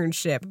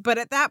internship. But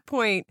at that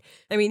point,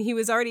 I mean, he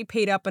was already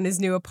paid up on his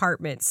new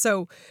apartment.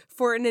 So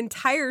for an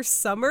entire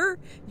summer,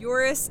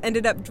 Joris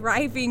ended up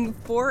driving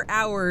 4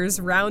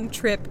 hours round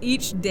trip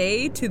each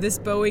day to this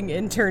Boeing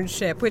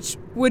internship, which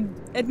would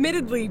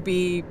admittedly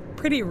be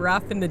pretty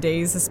rough in the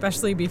days,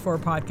 especially before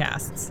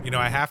podcasts.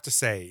 I have to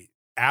say,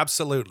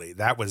 absolutely,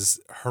 that was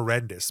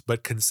horrendous.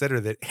 But consider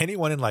that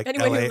anyone in LA,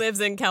 who lives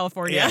in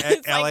California,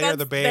 it's LA or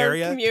the Bay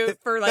Area, commute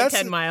for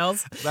 10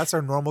 miles. That's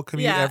our normal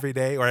commute every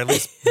day, or at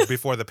least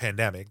before the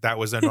pandemic, that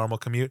was their normal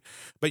commute.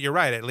 But you're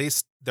right, at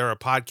least there are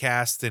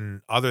podcasts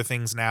and other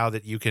things now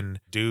that you can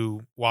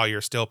do while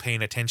you're still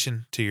paying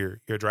attention to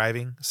your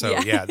driving. So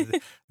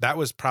that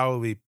was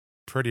probably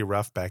pretty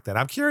rough back then.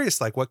 I'm curious,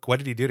 what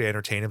did he do to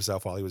entertain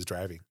himself while he was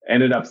driving?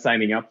 Ended up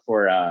signing up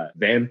for a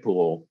van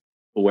pool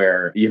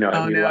where,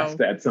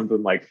 left at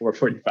something like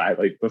 4:45,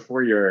 like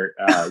before your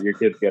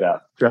kids get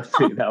up. Trust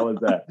me, that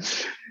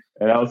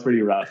was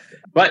pretty rough.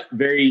 But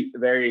very,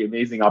 very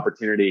amazing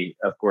opportunity,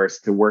 of course,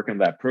 to work on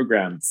that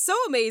program. So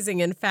amazing,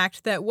 in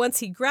fact, that once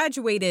he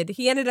graduated,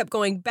 he ended up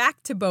going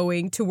back to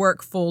Boeing to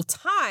work full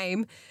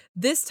time,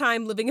 this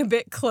time living a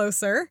bit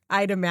closer,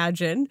 I'd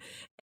imagine.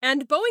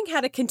 And Boeing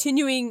had a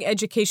continuing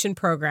education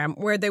program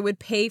where they would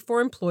pay for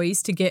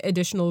employees to get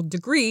additional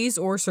degrees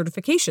or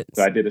certifications.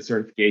 So I did a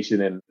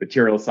certification in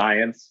material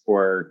science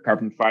for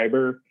carbon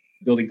fiber,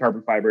 building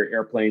carbon fiber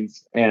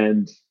airplanes.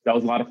 And that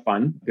was a lot of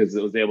fun because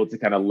I was able to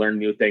kind of learn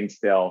new things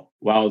still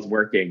while I was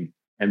working.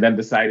 And then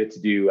decided to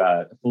do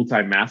a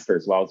full-time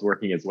master's while I was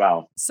working as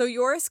well. So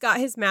Joris got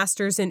his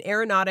master's in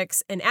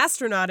aeronautics and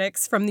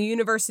astronautics from the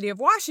University of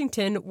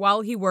Washington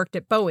while he worked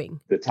at Boeing.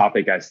 The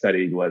topic I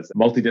studied was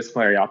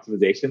multidisciplinary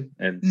optimization.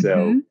 And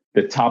so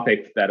the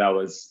topic that I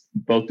was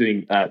both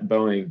doing at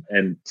Boeing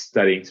and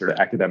studying sort of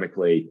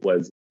academically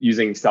was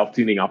using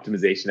self-tuning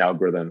optimization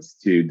algorithms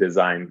to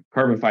design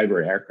carbon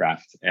fiber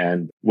aircraft.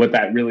 And what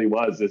that really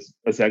was is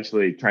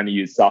essentially trying to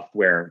use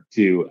software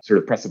to sort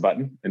of press a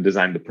button and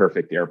design the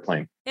perfect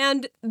airplane.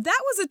 And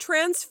that was a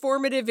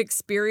transformative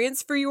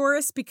experience for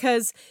Joris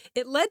because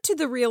it led to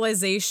the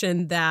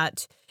realization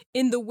that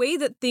in the way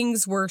that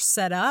things were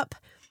set up,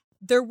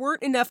 there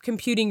weren't enough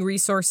computing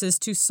resources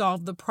to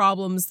solve the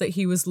problems that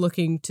he was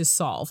looking to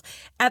solve.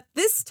 At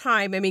this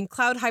time,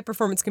 cloud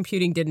high-performance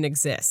computing didn't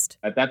exist.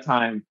 At that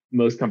time,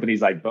 most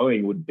companies like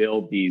Boeing would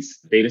build these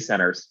data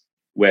centers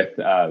with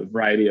a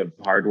variety of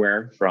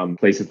hardware from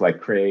places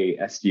like Cray,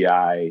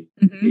 SGI,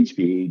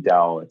 HP,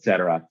 Dell, et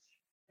cetera,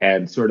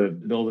 and sort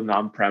of build an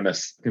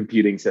on-premise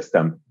computing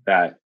system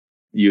that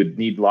you'd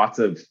need lots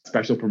of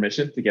special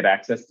permission to get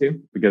access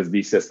to because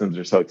these systems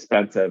are so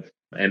expensive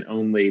and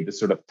only the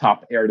sort of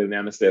top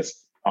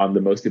aerodynamicists on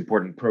the most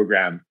important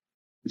program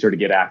sort of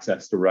get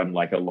access to run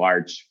like a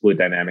large fluid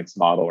dynamics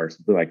model or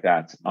something like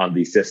that on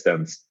these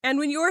systems. And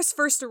when Joris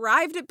first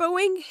arrived at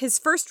Boeing, his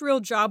first real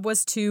job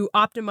was to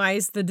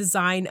optimize the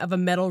design of a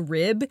metal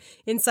rib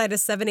inside a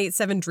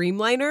 787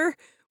 Dreamliner,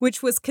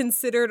 which was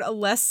considered a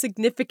less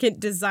significant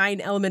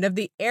design element of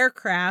the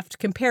aircraft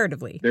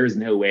comparatively. There was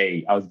no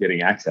way I was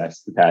getting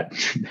access to that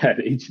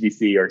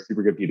HPC or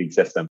supercomputing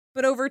system.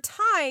 But over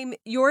time,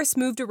 Joris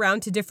moved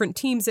around to different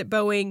teams at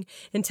Boeing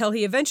until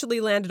he eventually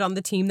landed on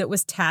the team that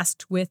was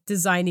tasked with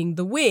designing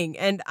the wing.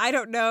 And I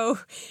don't know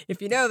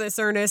if you know this,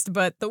 Ernest,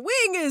 but the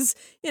wing is,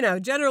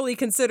 generally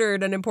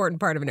considered an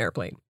important part of an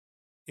airplane.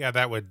 Yeah,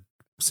 that would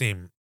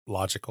seem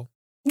logical.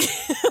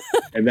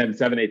 And then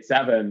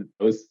 787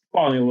 was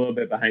falling a little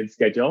bit behind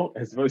schedule,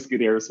 as most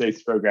good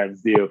aerospace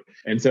programs do.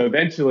 And so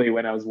eventually,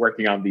 when I was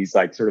working on these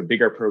like sort of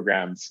bigger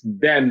programs,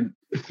 then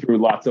through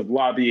lots of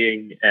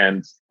lobbying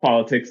and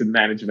politics and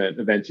management,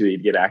 eventually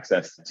you'd get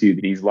access to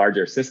these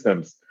larger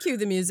systems. Cue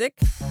the music.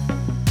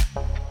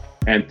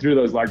 And through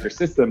those larger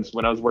systems,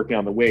 when I was working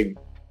on the wing,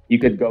 you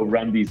could go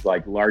run these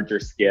like larger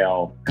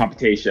scale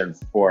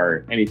computations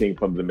for anything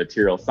from the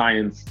material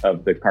science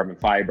of the carbon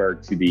fiber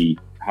to the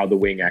how the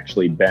wing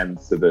actually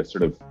bends, so the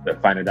sort of the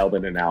finite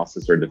element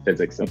analysis or the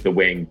physics of the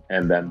wing,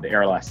 and then the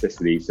air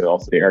elasticity, so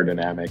also the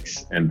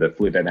aerodynamics and the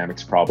fluid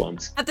dynamics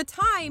problems. At the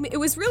time, it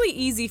was really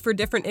easy for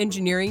different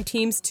engineering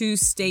teams to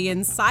stay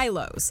in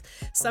silos.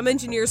 Some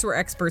engineers were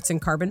experts in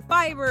carbon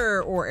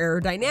fiber or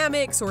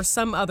aerodynamics or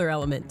some other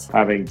element.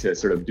 Having to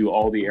sort of do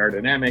all the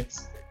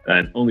aerodynamics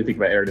and only think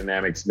about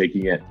aerodynamics,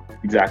 making it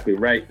exactly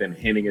right, then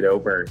handing it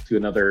over to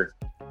another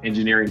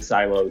engineering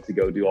silo to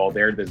go do all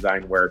their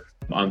design work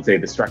on, say,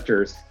 the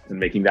structures and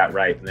making that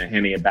right, and then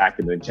handing it back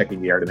and then checking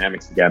the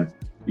aerodynamics again.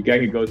 You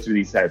kind of go through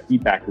these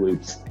feedback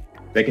loops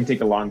that can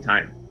take a long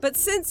time. But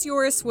since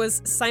Joris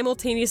was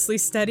simultaneously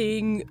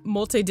studying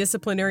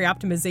multidisciplinary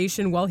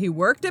optimization while he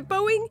worked at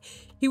Boeing,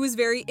 he was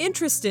very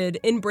interested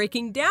in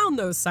breaking down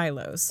those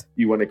silos.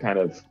 You want to kind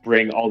of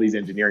bring all these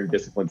engineering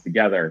disciplines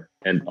together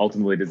and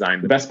ultimately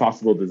design the best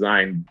possible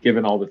design,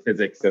 given all the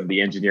physics and the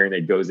engineering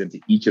that goes into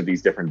each of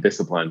these different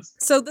disciplines.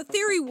 So the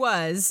theory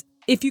was,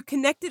 if you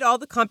connected all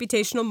the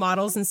computational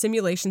models and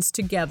simulations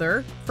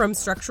together, from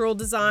structural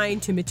design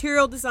to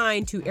material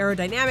design to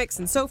aerodynamics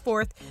and so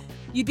forth,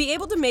 you'd be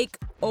able to make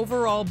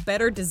overall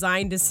better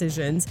design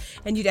decisions,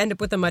 and you'd end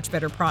up with a much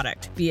better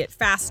product, be it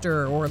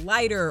faster or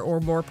lighter or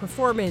more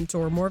performant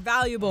or more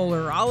valuable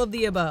or all of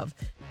the above.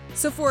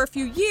 So for a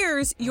few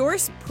years,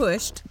 Joris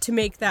pushed to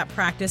make that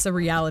practice a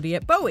reality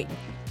at Boeing.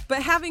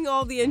 But having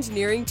all the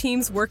engineering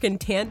teams work in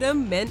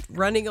tandem meant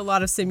running a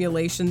lot of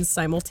simulations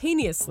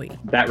simultaneously.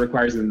 That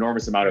requires an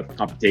enormous amount of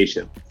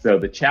computation. So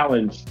the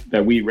challenge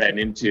that we ran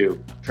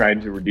into trying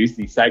to reduce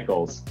these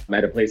cycles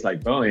at a place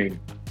like Boeing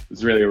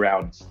was really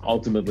around,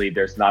 ultimately,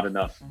 there's not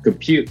enough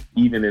compute,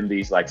 even in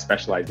these like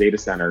specialized data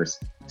centers,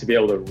 to be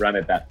able to run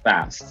it that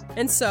fast.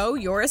 And so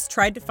Joris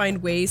tried to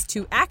find ways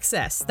to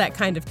access that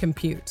kind of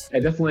compute. I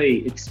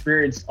definitely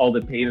experienced all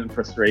the pain and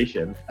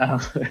frustration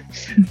of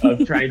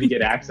trying to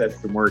get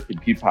access to more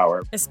compute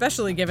power.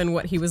 Especially given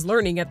what he was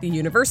learning at the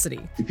university.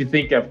 If you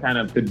think of kind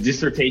of the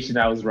dissertation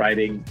I was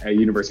writing at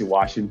University of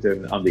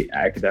Washington on the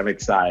academic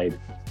side,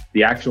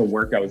 the actual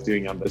work I was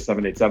doing on the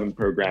 787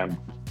 program,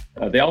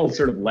 they all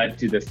sort of led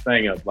to this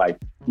thing of like,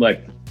 look,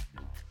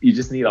 you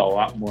just need a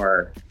lot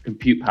more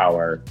compute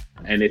power.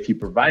 And if you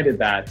provided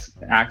that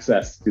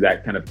access to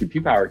that kind of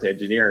compute power to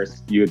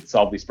engineers, you would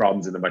solve these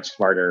problems in a much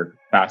smarter,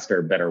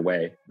 faster, better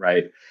way,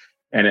 right?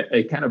 And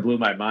it kind of blew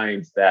my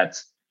mind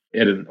that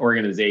at an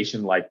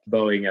organization like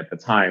Boeing at the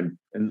time,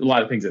 and a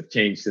lot of things have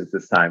changed since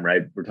this time,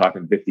 right? We're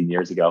talking 15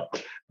 years ago.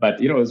 But,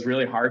 it was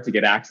really hard to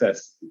get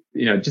access,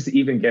 just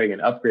even getting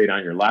an upgrade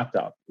on your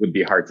laptop would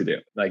be hard to do.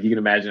 Like, you can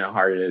imagine how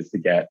hard it is to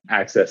get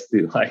access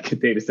to like a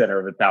data center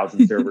of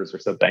 1,000 servers or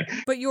something.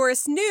 But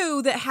Joris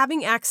knew that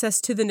having access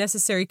to the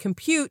necessary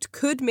compute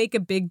could make a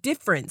big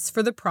difference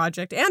for the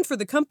project and for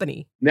the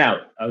company. Now,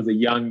 I was a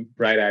young,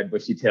 bright-eyed,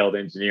 bushy-tailed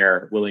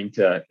engineer willing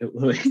to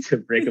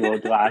break a little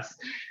glass.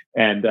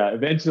 And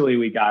eventually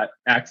we got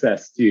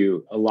access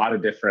to a lot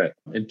of different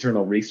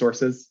internal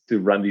resources to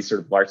run these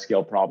sort of large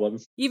scale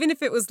problems. Even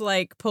if it was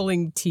like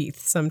pulling teeth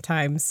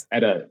sometimes.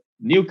 At a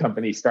new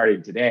company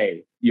starting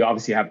today, you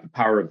obviously have the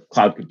power of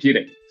cloud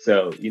computing.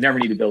 So you never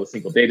need to build a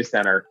single data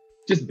center.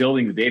 Just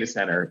building the data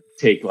center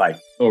take like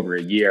over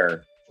a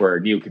year for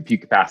new compute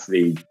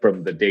capacity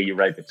from the day you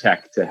write the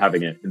check to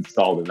having it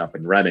installed and up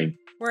and running.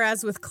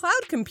 Whereas with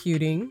cloud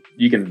computing,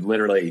 you can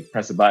literally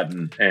press a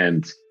button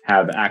and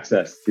have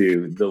access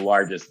to the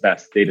largest,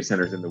 best data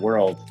centers in the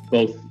world,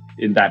 both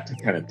in that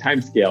kind of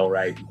time scale,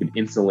 right? You can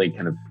instantly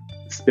kind of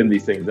spin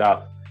these things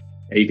up.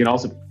 And you can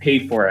also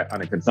pay for it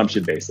on a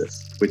consumption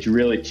basis, which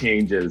really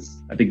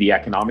changes, I think, the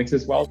economics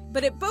as well.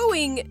 But at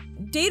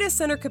Boeing, data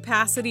center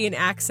capacity and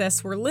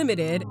access were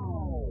limited,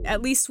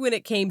 at least when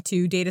it came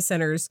to data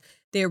centers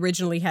they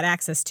originally had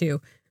access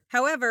to.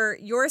 However,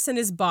 Joris and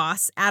his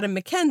boss, Adam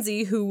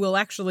McKenzie, who will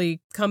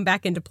actually come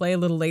back into play a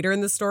little later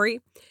in the story,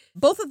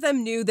 both of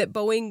them knew that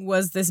Boeing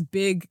was this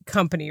big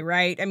company,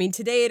 right? I mean,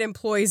 today it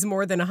employs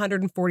more than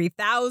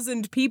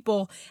 140,000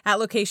 people at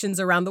locations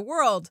around the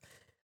world.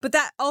 But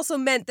that also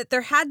meant that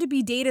there had to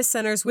be data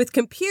centers with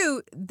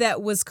compute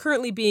that was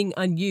currently being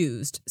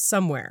unused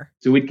somewhere.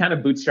 So we'd kind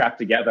of bootstrap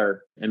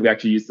together, and we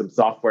actually used some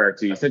software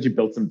to essentially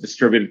build some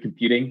distributed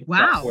computing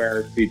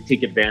software to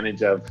take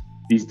advantage of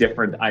these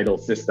different idle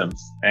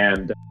systems.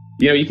 And,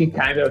 you can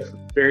kind of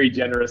very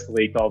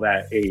generously call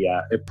that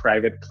a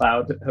private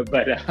cloud,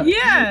 but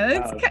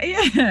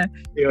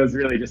it was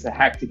really just a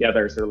hack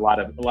together. So a lot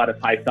of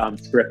Python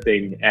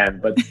scripting,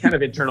 but kind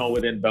of internal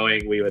within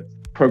Boeing, we would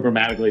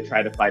programmatically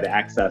try to find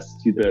access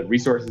to the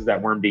resources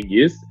that weren't being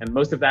used. And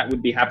most of that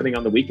would be happening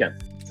on the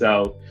weekend.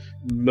 So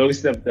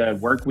most of the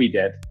work we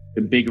did,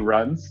 the big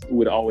runs,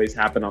 would always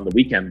happen on the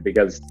weekend,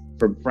 because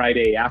from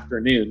Friday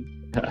afternoon,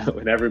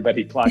 when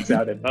everybody clocks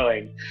out at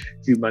Boeing,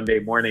 to Monday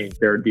morning,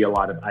 there would be a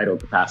lot of idle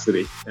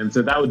capacity. And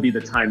so that would be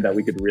the time that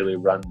we could really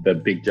run the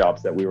big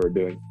jobs that we were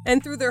doing.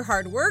 And through their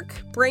hard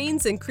work,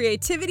 brains, and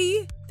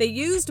creativity, they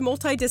used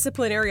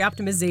multidisciplinary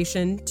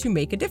optimization to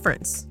make a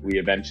difference. We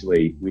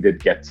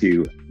did get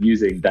to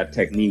using that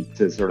technique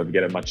to sort of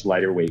get a much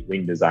lighter weight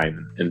wing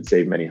design and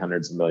save many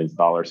hundreds of millions of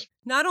dollars.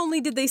 Not only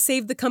did they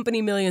save the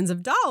company millions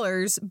of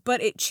dollars,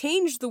 but it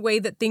changed the way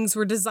that things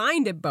were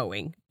designed at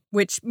Boeing,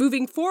 which,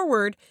 moving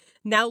forward,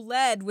 now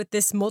led with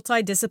this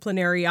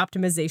multidisciplinary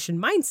optimization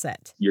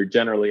mindset. You're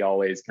generally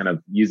always kind of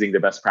using the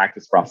best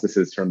practice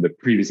processes from the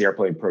previous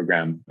airplane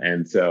program.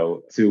 And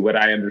so, to what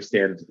I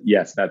understand,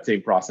 yes, that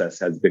same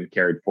process has been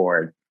carried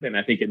forward. And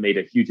I think it made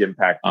a huge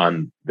impact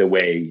on the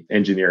way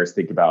engineers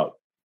think about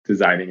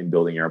designing and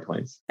building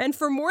airplanes. And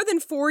for more than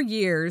 4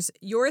 years,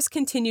 Joris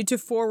continued to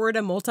forward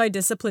a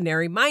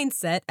multidisciplinary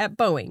mindset at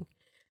Boeing.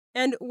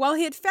 And while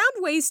he had found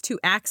ways to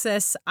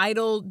access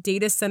idle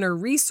data center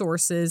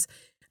resources,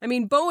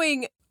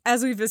 Boeing,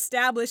 as we've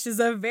established, is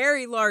a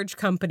very large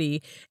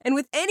company. And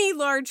with any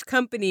large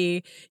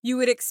company, you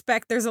would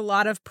expect there's a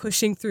lot of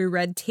pushing through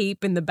red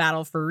tape in the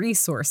battle for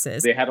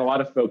resources. They had a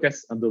lot of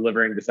focus on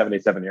delivering the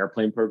 787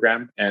 airplane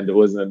program, and it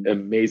was an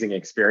amazing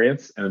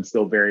experience. And I'm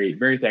still very,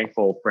 very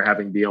thankful for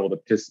having been able to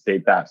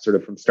participate that sort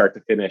of from start to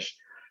finish.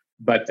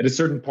 But at a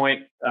certain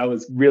point, I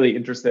was really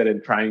interested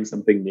in trying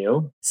something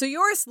new. So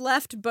Joris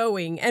left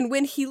Boeing, and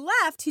when he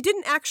left, he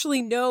didn't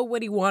actually know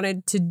what he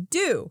wanted to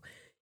do.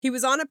 He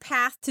was on a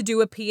path to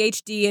do a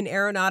PhD in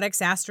aeronautics,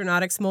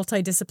 astronautics,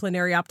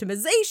 multidisciplinary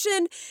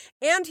optimization,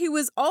 and he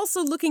was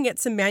also looking at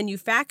some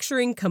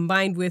manufacturing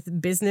combined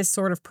with business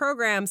sort of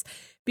programs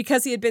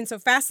because he had been so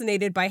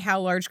fascinated by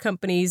how large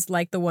companies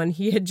like the one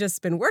he had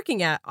just been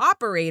working at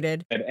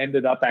operated. And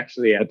ended up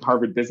actually at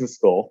Harvard Business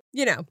School.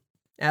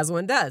 As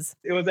one does.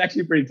 It was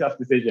actually a pretty tough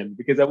decision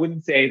because I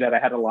wouldn't say that I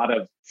had a lot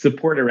of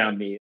support around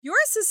me.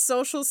 Joris's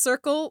social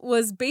circle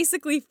was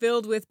basically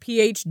filled with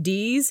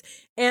PhDs,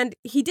 and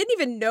he didn't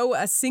even know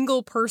a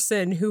single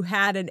person who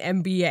had an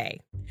MBA.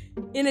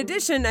 In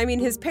addition,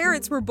 his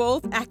parents were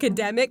both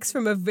academics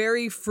from a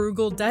very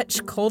frugal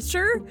Dutch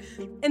culture,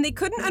 and they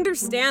couldn't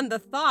understand the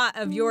thought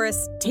of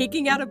Joris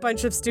taking out a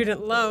bunch of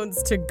student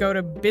loans to go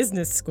to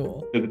business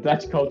school. So the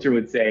Dutch culture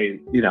would say,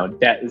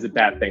 debt is a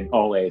bad thing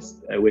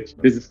always, which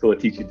business school would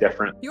teach you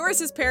different.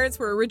 Joris's parents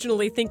were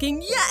originally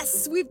thinking,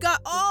 yes, we've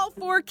got all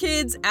 4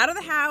 kids out of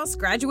the house,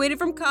 graduated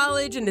from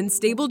college, and in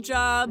stable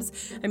jobs.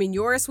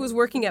 Joris was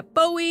working at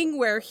Boeing,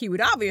 where he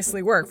would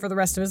obviously work for the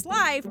rest of his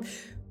life.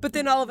 But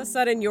then all of a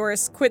sudden,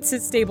 Joris quits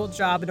his stable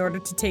job in order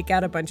to take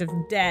out a bunch of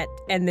debt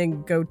and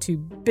then go to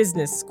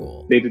business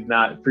school. They did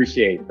not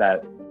appreciate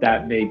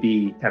that may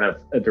be kind of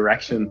a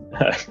direction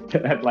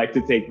that I'd like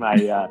to take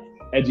my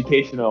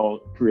educational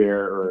career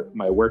or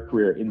my work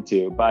career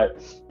into.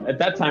 But at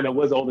that time, I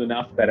was old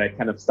enough that I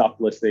kind of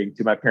stopped listening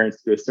to my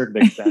parents to a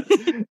certain extent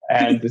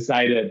and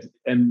decided,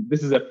 and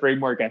this is a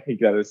framework I think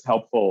that is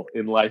helpful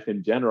in life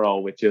in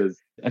general, which is,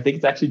 I think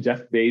it's actually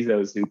Jeff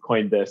Bezos who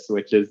coined this,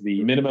 which is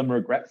the minimum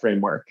regret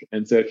framework.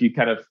 And so if you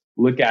kind of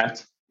look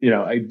at,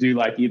 I do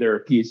like either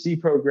a PhD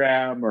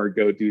program or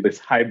go do this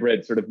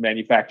hybrid sort of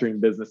manufacturing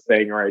business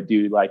thing, or I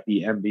do like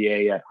the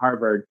MBA at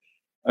Harvard.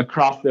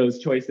 Across those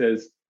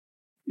choices,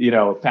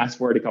 fast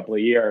forward a couple of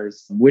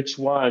years, which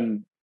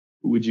one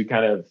would you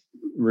kind of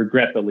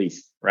regret the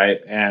least, right?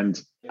 And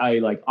I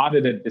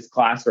audited this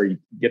class where you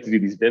get to do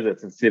these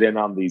visits and sit in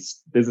on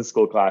these business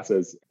school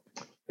classes.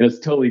 And it's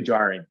totally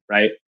jarring,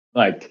 right?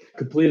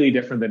 Completely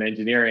different than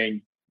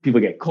engineering. People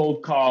get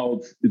cold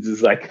called. It's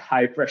this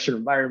high pressure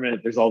environment.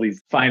 There's all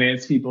these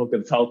finance people,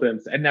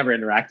 consultants. I never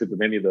interacted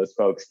with any of those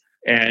folks.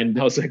 And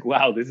I was like,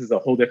 wow, this is a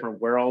whole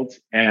different world.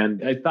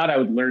 And I thought I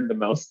would learn the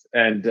most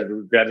and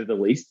regretted the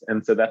least.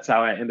 And so that's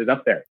how I ended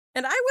up there.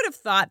 And I would have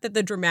thought that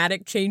the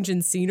dramatic change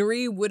in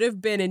scenery would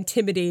have been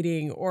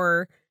intimidating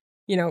or,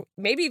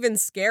 maybe even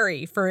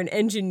scary for an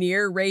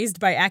engineer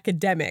raised by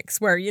academics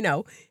where,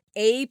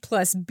 A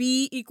plus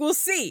B equals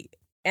C.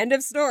 End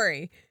of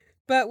story.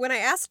 But when I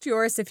asked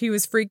Joris if he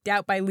was freaked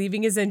out by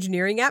leaving his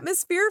engineering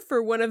atmosphere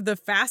for one of the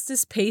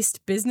fastest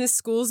paced business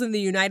schools in the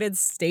United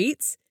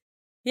States,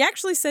 he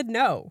actually said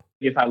no.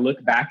 If I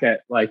look back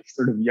at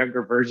sort of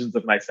younger versions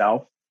of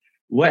myself,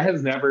 what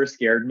has never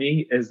scared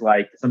me is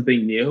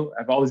something new.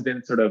 I've always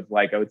been sort of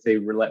I would say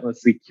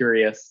relentlessly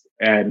curious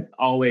and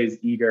always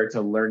eager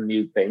to learn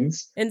new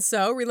things. And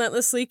so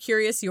relentlessly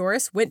curious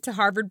Joris went to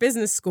Harvard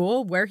Business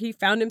School, where he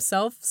found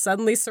himself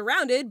suddenly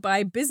surrounded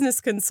by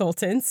business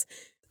consultants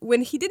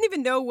when he didn't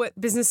even know what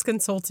business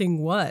consulting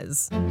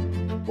was.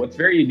 What's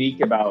very unique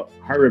about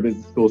Harvard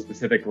Business School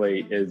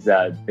specifically is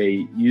that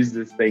they use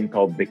this thing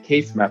called the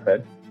case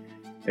method.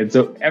 And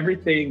so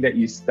everything that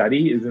you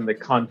study is in the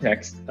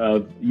context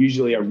of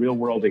usually a real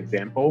world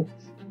example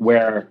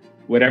where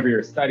whatever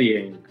you're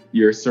studying,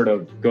 you're sort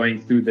of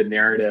going through the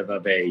narrative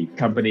of a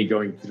company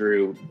going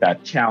through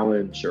that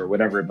challenge or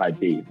whatever it might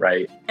be,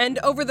 right? And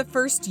over the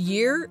first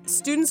year,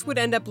 students would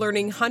end up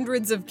learning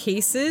hundreds of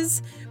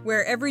cases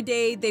where every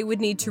day they would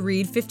need to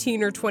read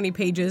 15 or 20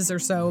 pages or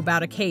so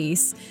about a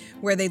case,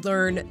 where they'd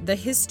learn the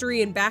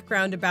history and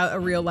background about a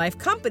real life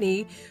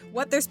company,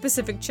 what their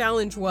specific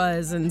challenge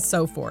was, and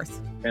so forth.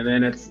 And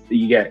then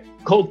you get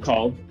cold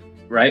called,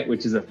 right?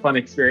 Which is a fun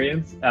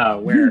experience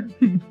where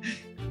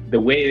the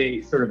way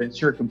they sort of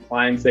ensure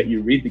compliance that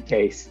you read the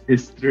case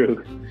is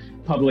through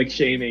public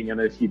shaming.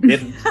 And if you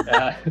didn't,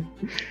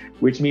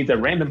 which means a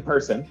random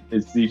person,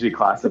 is usually a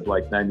class of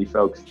 90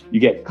 folks, you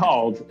get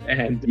called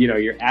and,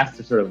 you're asked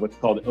to sort of what's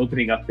called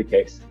opening up the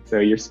case. So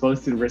you're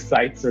supposed to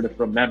recite sort of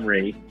from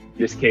memory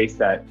this case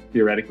that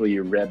theoretically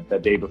you read the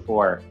day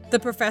before. The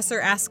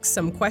professor asks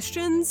some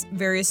questions.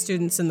 Various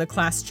students in the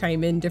class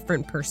chime in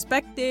different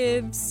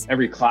perspectives.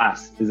 Every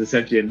class is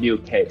essentially a new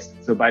case.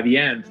 So by the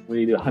end, when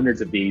you do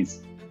hundreds of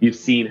these, you've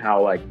seen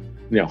how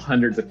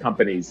hundreds of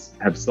companies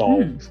have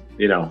solved,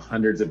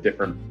 hundreds of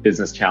different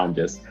business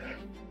challenges.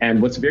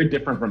 And what's very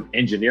different from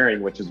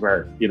engineering, which is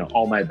where,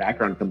 all my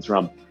background comes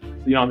from,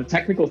 on the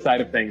technical side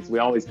of things, we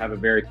always have a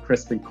very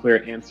crisp and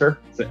clear answer.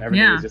 So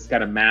everything is just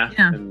kind of math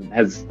and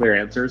has clear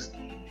answers.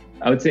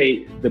 I would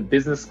say the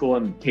business school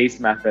and case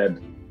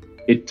method,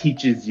 it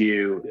teaches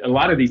you a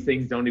lot of these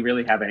things don't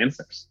really have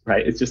answers,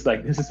 right? It's just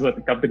this is what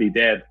the company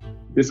did.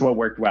 This is what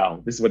worked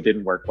well. This is what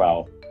didn't work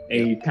well.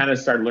 And you kind of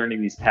start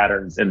learning these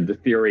patterns. And the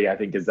theory, I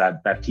think, is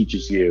that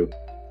teaches you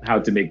how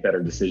to make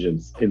better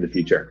decisions in the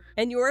future.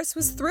 And Joris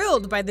was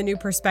thrilled by the new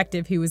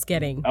perspective he was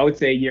getting. I would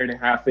say a year and a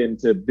half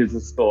into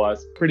business school, I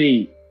was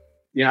pretty,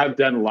 I've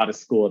done a lot of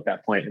school at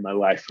that point in my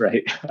life,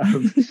 right?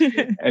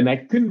 And I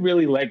couldn't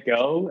really let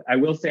go. I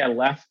will say I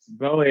left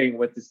Boeing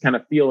with this kind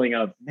of feeling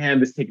of,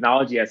 man, this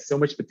technology has so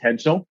much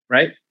potential,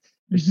 right?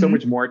 There's so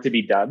much more to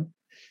be done.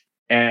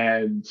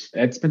 And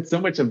I'd spent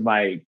so much of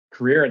my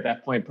career at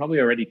that point,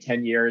 probably already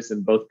 10 years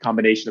in both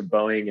combination of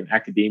Boeing and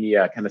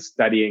academia, kind of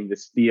studying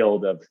this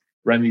field of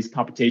running these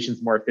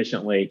computations more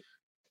efficiently.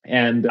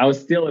 And I was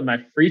still in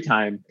my free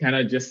time, kind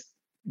of just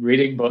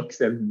reading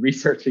books and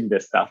researching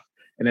this stuff.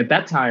 And at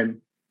that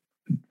time,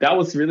 that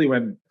was really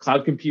when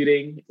cloud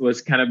computing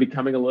was kind of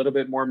becoming a little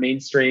bit more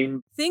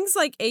mainstream. Things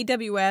like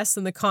AWS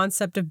and the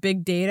concept of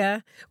big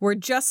data were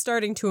just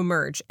starting to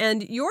emerge.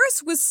 And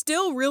Joris was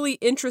still really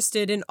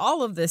interested in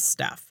all of this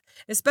stuff,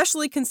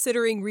 especially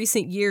considering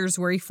recent years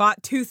where he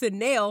fought tooth and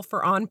nail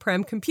for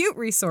on-prem compute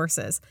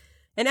resources.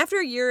 And after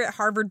a year at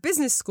Harvard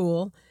Business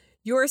School,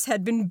 Joris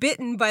had been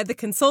bitten by the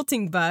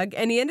consulting bug,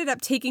 and he ended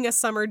up taking a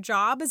summer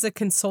job as a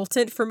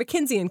consultant for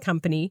McKinsey &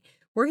 Company,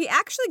 where he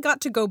actually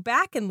got to go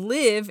back and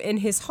live in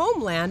his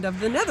homeland of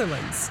the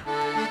Netherlands.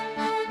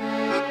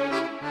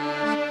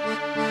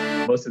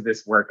 Most of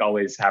this work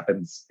always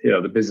happens,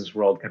 the business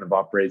world kind of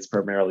operates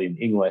primarily in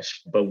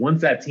English. But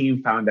once that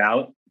team found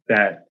out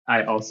that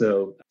I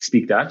also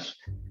speak Dutch,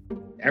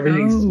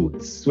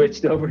 everything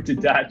switched over to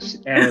Dutch.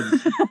 And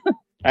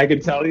I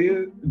can tell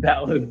you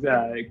that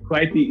was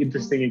quite the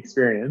interesting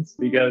experience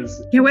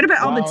because. Yeah, what about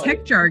all the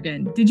tech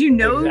jargon? Did you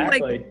know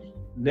exactly.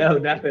 No,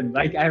 nothing.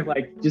 Like I have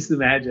just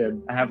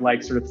imagine I have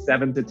sort of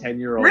 7 to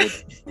 10-year-old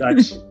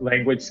Dutch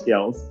language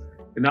skills.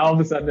 And all of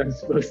a sudden I'm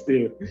supposed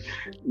to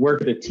work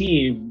with a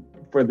team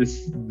for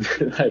this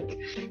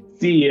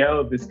CEO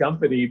of this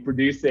company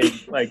producing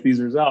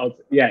these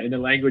results. Yeah, in a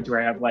language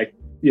where I have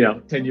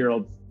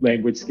 10-year-old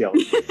language skills.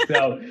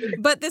 So,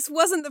 but this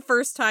wasn't the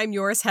first time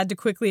Joris had to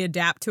quickly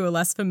adapt to a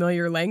less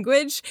familiar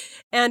language,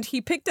 and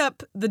he picked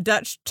up the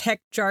Dutch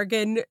tech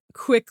jargon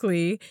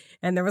quickly.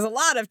 And there was a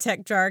lot of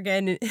tech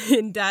jargon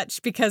in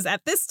Dutch because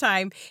at this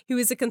time he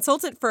was a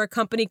consultant for a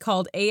company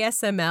called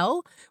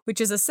ASML,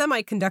 which is a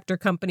semiconductor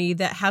company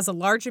that has a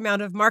large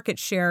amount of market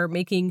share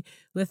making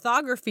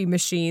lithography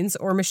machines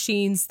or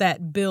machines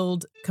that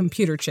build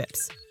computer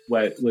chips.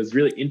 What was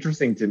really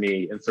interesting to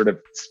me and sort of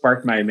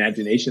sparked my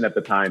imagination at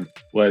the time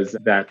was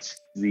that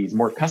these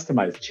more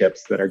customized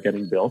chips that are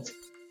getting built.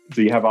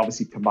 So you have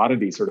obviously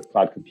commodity sort of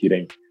cloud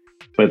computing,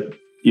 but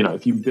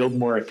if you build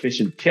more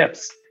efficient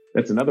chips,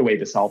 that's another way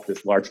to solve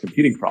this large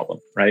computing problem,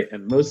 right?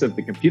 And most of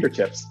the computer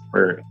chips,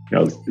 or the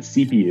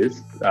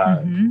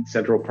CPUs,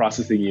 central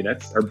processing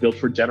units, are built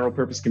for general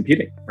purpose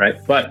computing, right?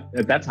 But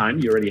at that time,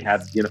 you already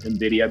had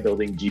NVIDIA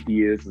building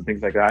GPUs and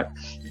things like that.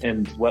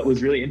 And what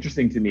was really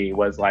interesting to me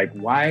was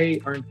why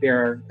aren't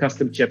there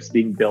custom chips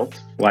being built?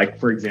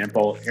 For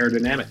example,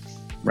 aerodynamics,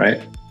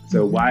 right?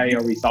 So why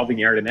are we solving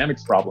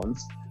aerodynamics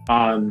problems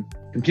on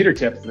computer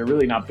chips that are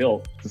really not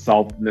built to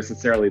solve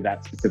necessarily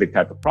that specific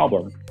type of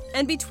problem?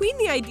 And between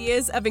the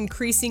ideas of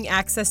increasing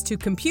access to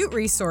compute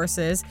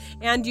resources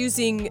and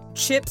using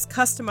chips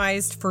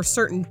customized for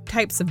certain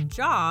types of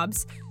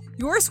jobs,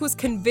 Joris was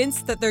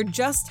convinced that there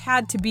just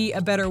had to be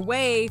a better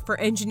way for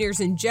engineers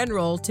in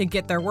general to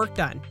get their work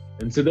done.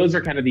 And so those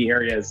are kind of the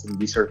areas and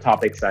these sort of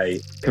topics I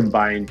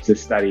combined to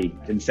study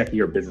in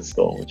second-year business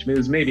school, which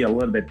was maybe a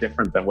little bit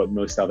different than what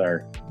most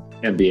other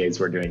MBAs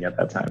were doing at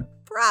that time.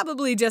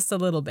 Probably just a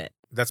little bit.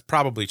 That's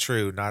probably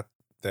true. Not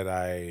that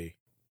I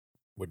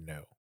would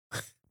know.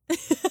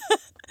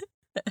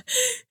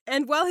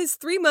 And while his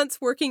 3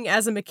 months working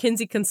as a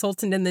McKinsey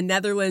consultant in the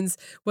Netherlands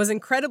was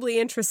incredibly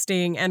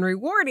interesting and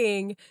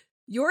rewarding,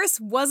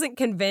 Joris wasn't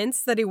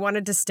convinced that he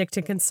wanted to stick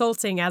to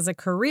consulting as a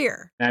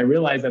career. And I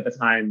realized at the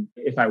time,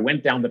 if I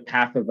went down the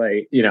path of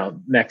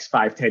next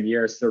 5-10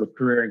 years sort of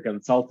career in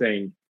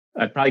consulting,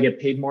 I'd probably get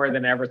paid more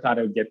than I ever thought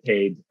I would get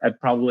paid. I'd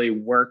probably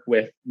work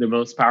with the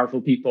most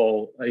powerful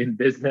people in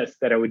business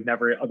that I would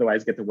never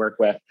otherwise get to work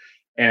with,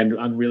 and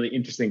on really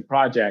interesting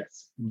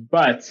projects.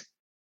 But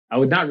I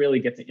would not really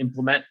get to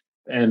implement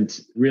and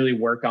really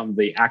work on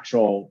the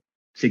actual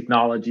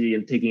technology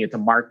and taking it to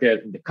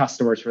market and the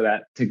customers for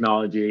that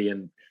technology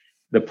and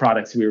the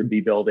products we would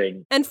be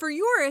building. And for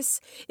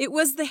Joris, it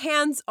was the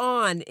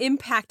hands-on,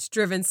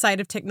 impact-driven side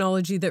of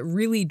technology that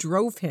really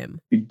drove him.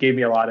 It gave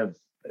me a lot of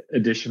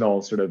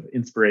additional sort of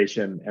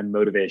inspiration and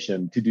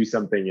motivation to do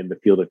something in the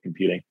field of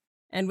computing.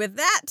 And with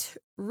that,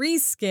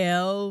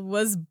 Rescale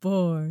was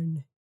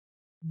born.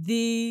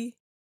 The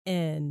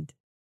end.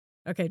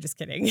 Okay, just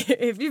kidding.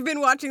 If you've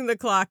been watching the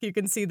clock, you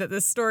can see that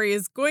this story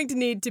is going to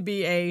need to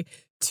be a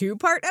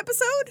 2-part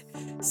episode.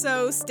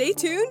 So stay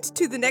tuned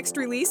to the next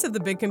release of the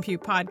Big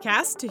Compute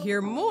podcast to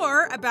hear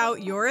more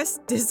about Joris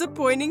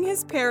disappointing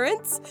his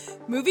parents,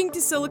 moving to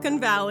Silicon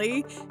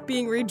Valley,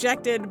 being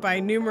rejected by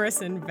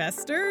numerous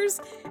investors,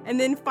 and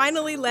then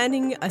finally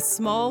landing a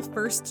small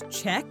first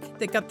check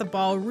that got the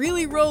ball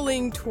really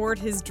rolling toward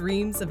his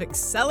dreams of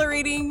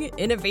accelerating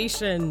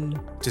innovation.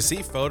 To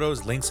see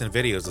photos, links, and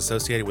videos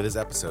associated with this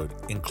episode,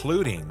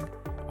 including,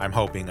 I'm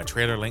hoping, a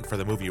trailer link for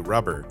the movie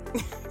Rubber,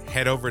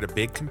 head over to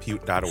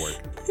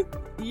bigcompute.org.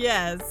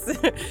 Yes.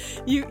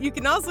 You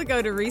can also go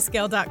to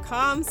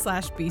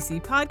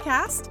rescale.com/BC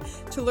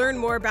podcast to learn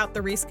more about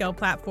the Rescale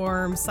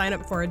platform, sign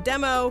up for a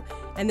demo,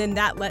 and then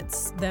that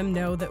lets them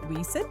know that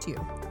we sent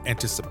you. And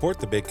to support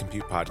the Big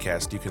Compute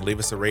podcast, you can leave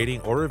us a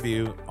rating or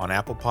review on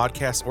Apple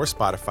Podcasts or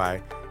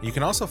Spotify. You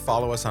can also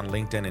follow us on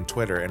LinkedIn and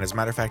Twitter. And as a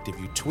matter of fact, if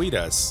you tweet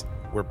us,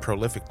 we're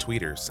prolific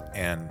tweeters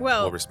and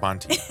we'll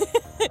respond to you.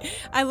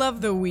 I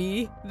love the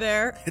we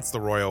there. It's the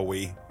royal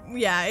we.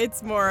 Yeah,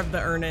 it's more of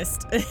the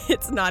earnest.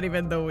 It's not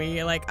even the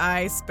we.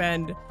 I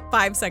spend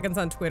 5 seconds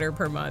on Twitter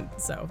per month.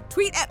 So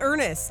tweet at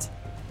Ernest.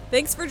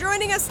 Thanks for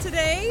joining us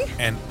today.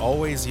 And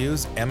always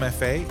use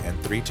MFA and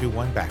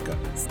 321 backup.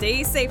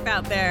 Stay safe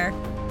out there.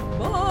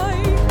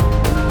 Bye.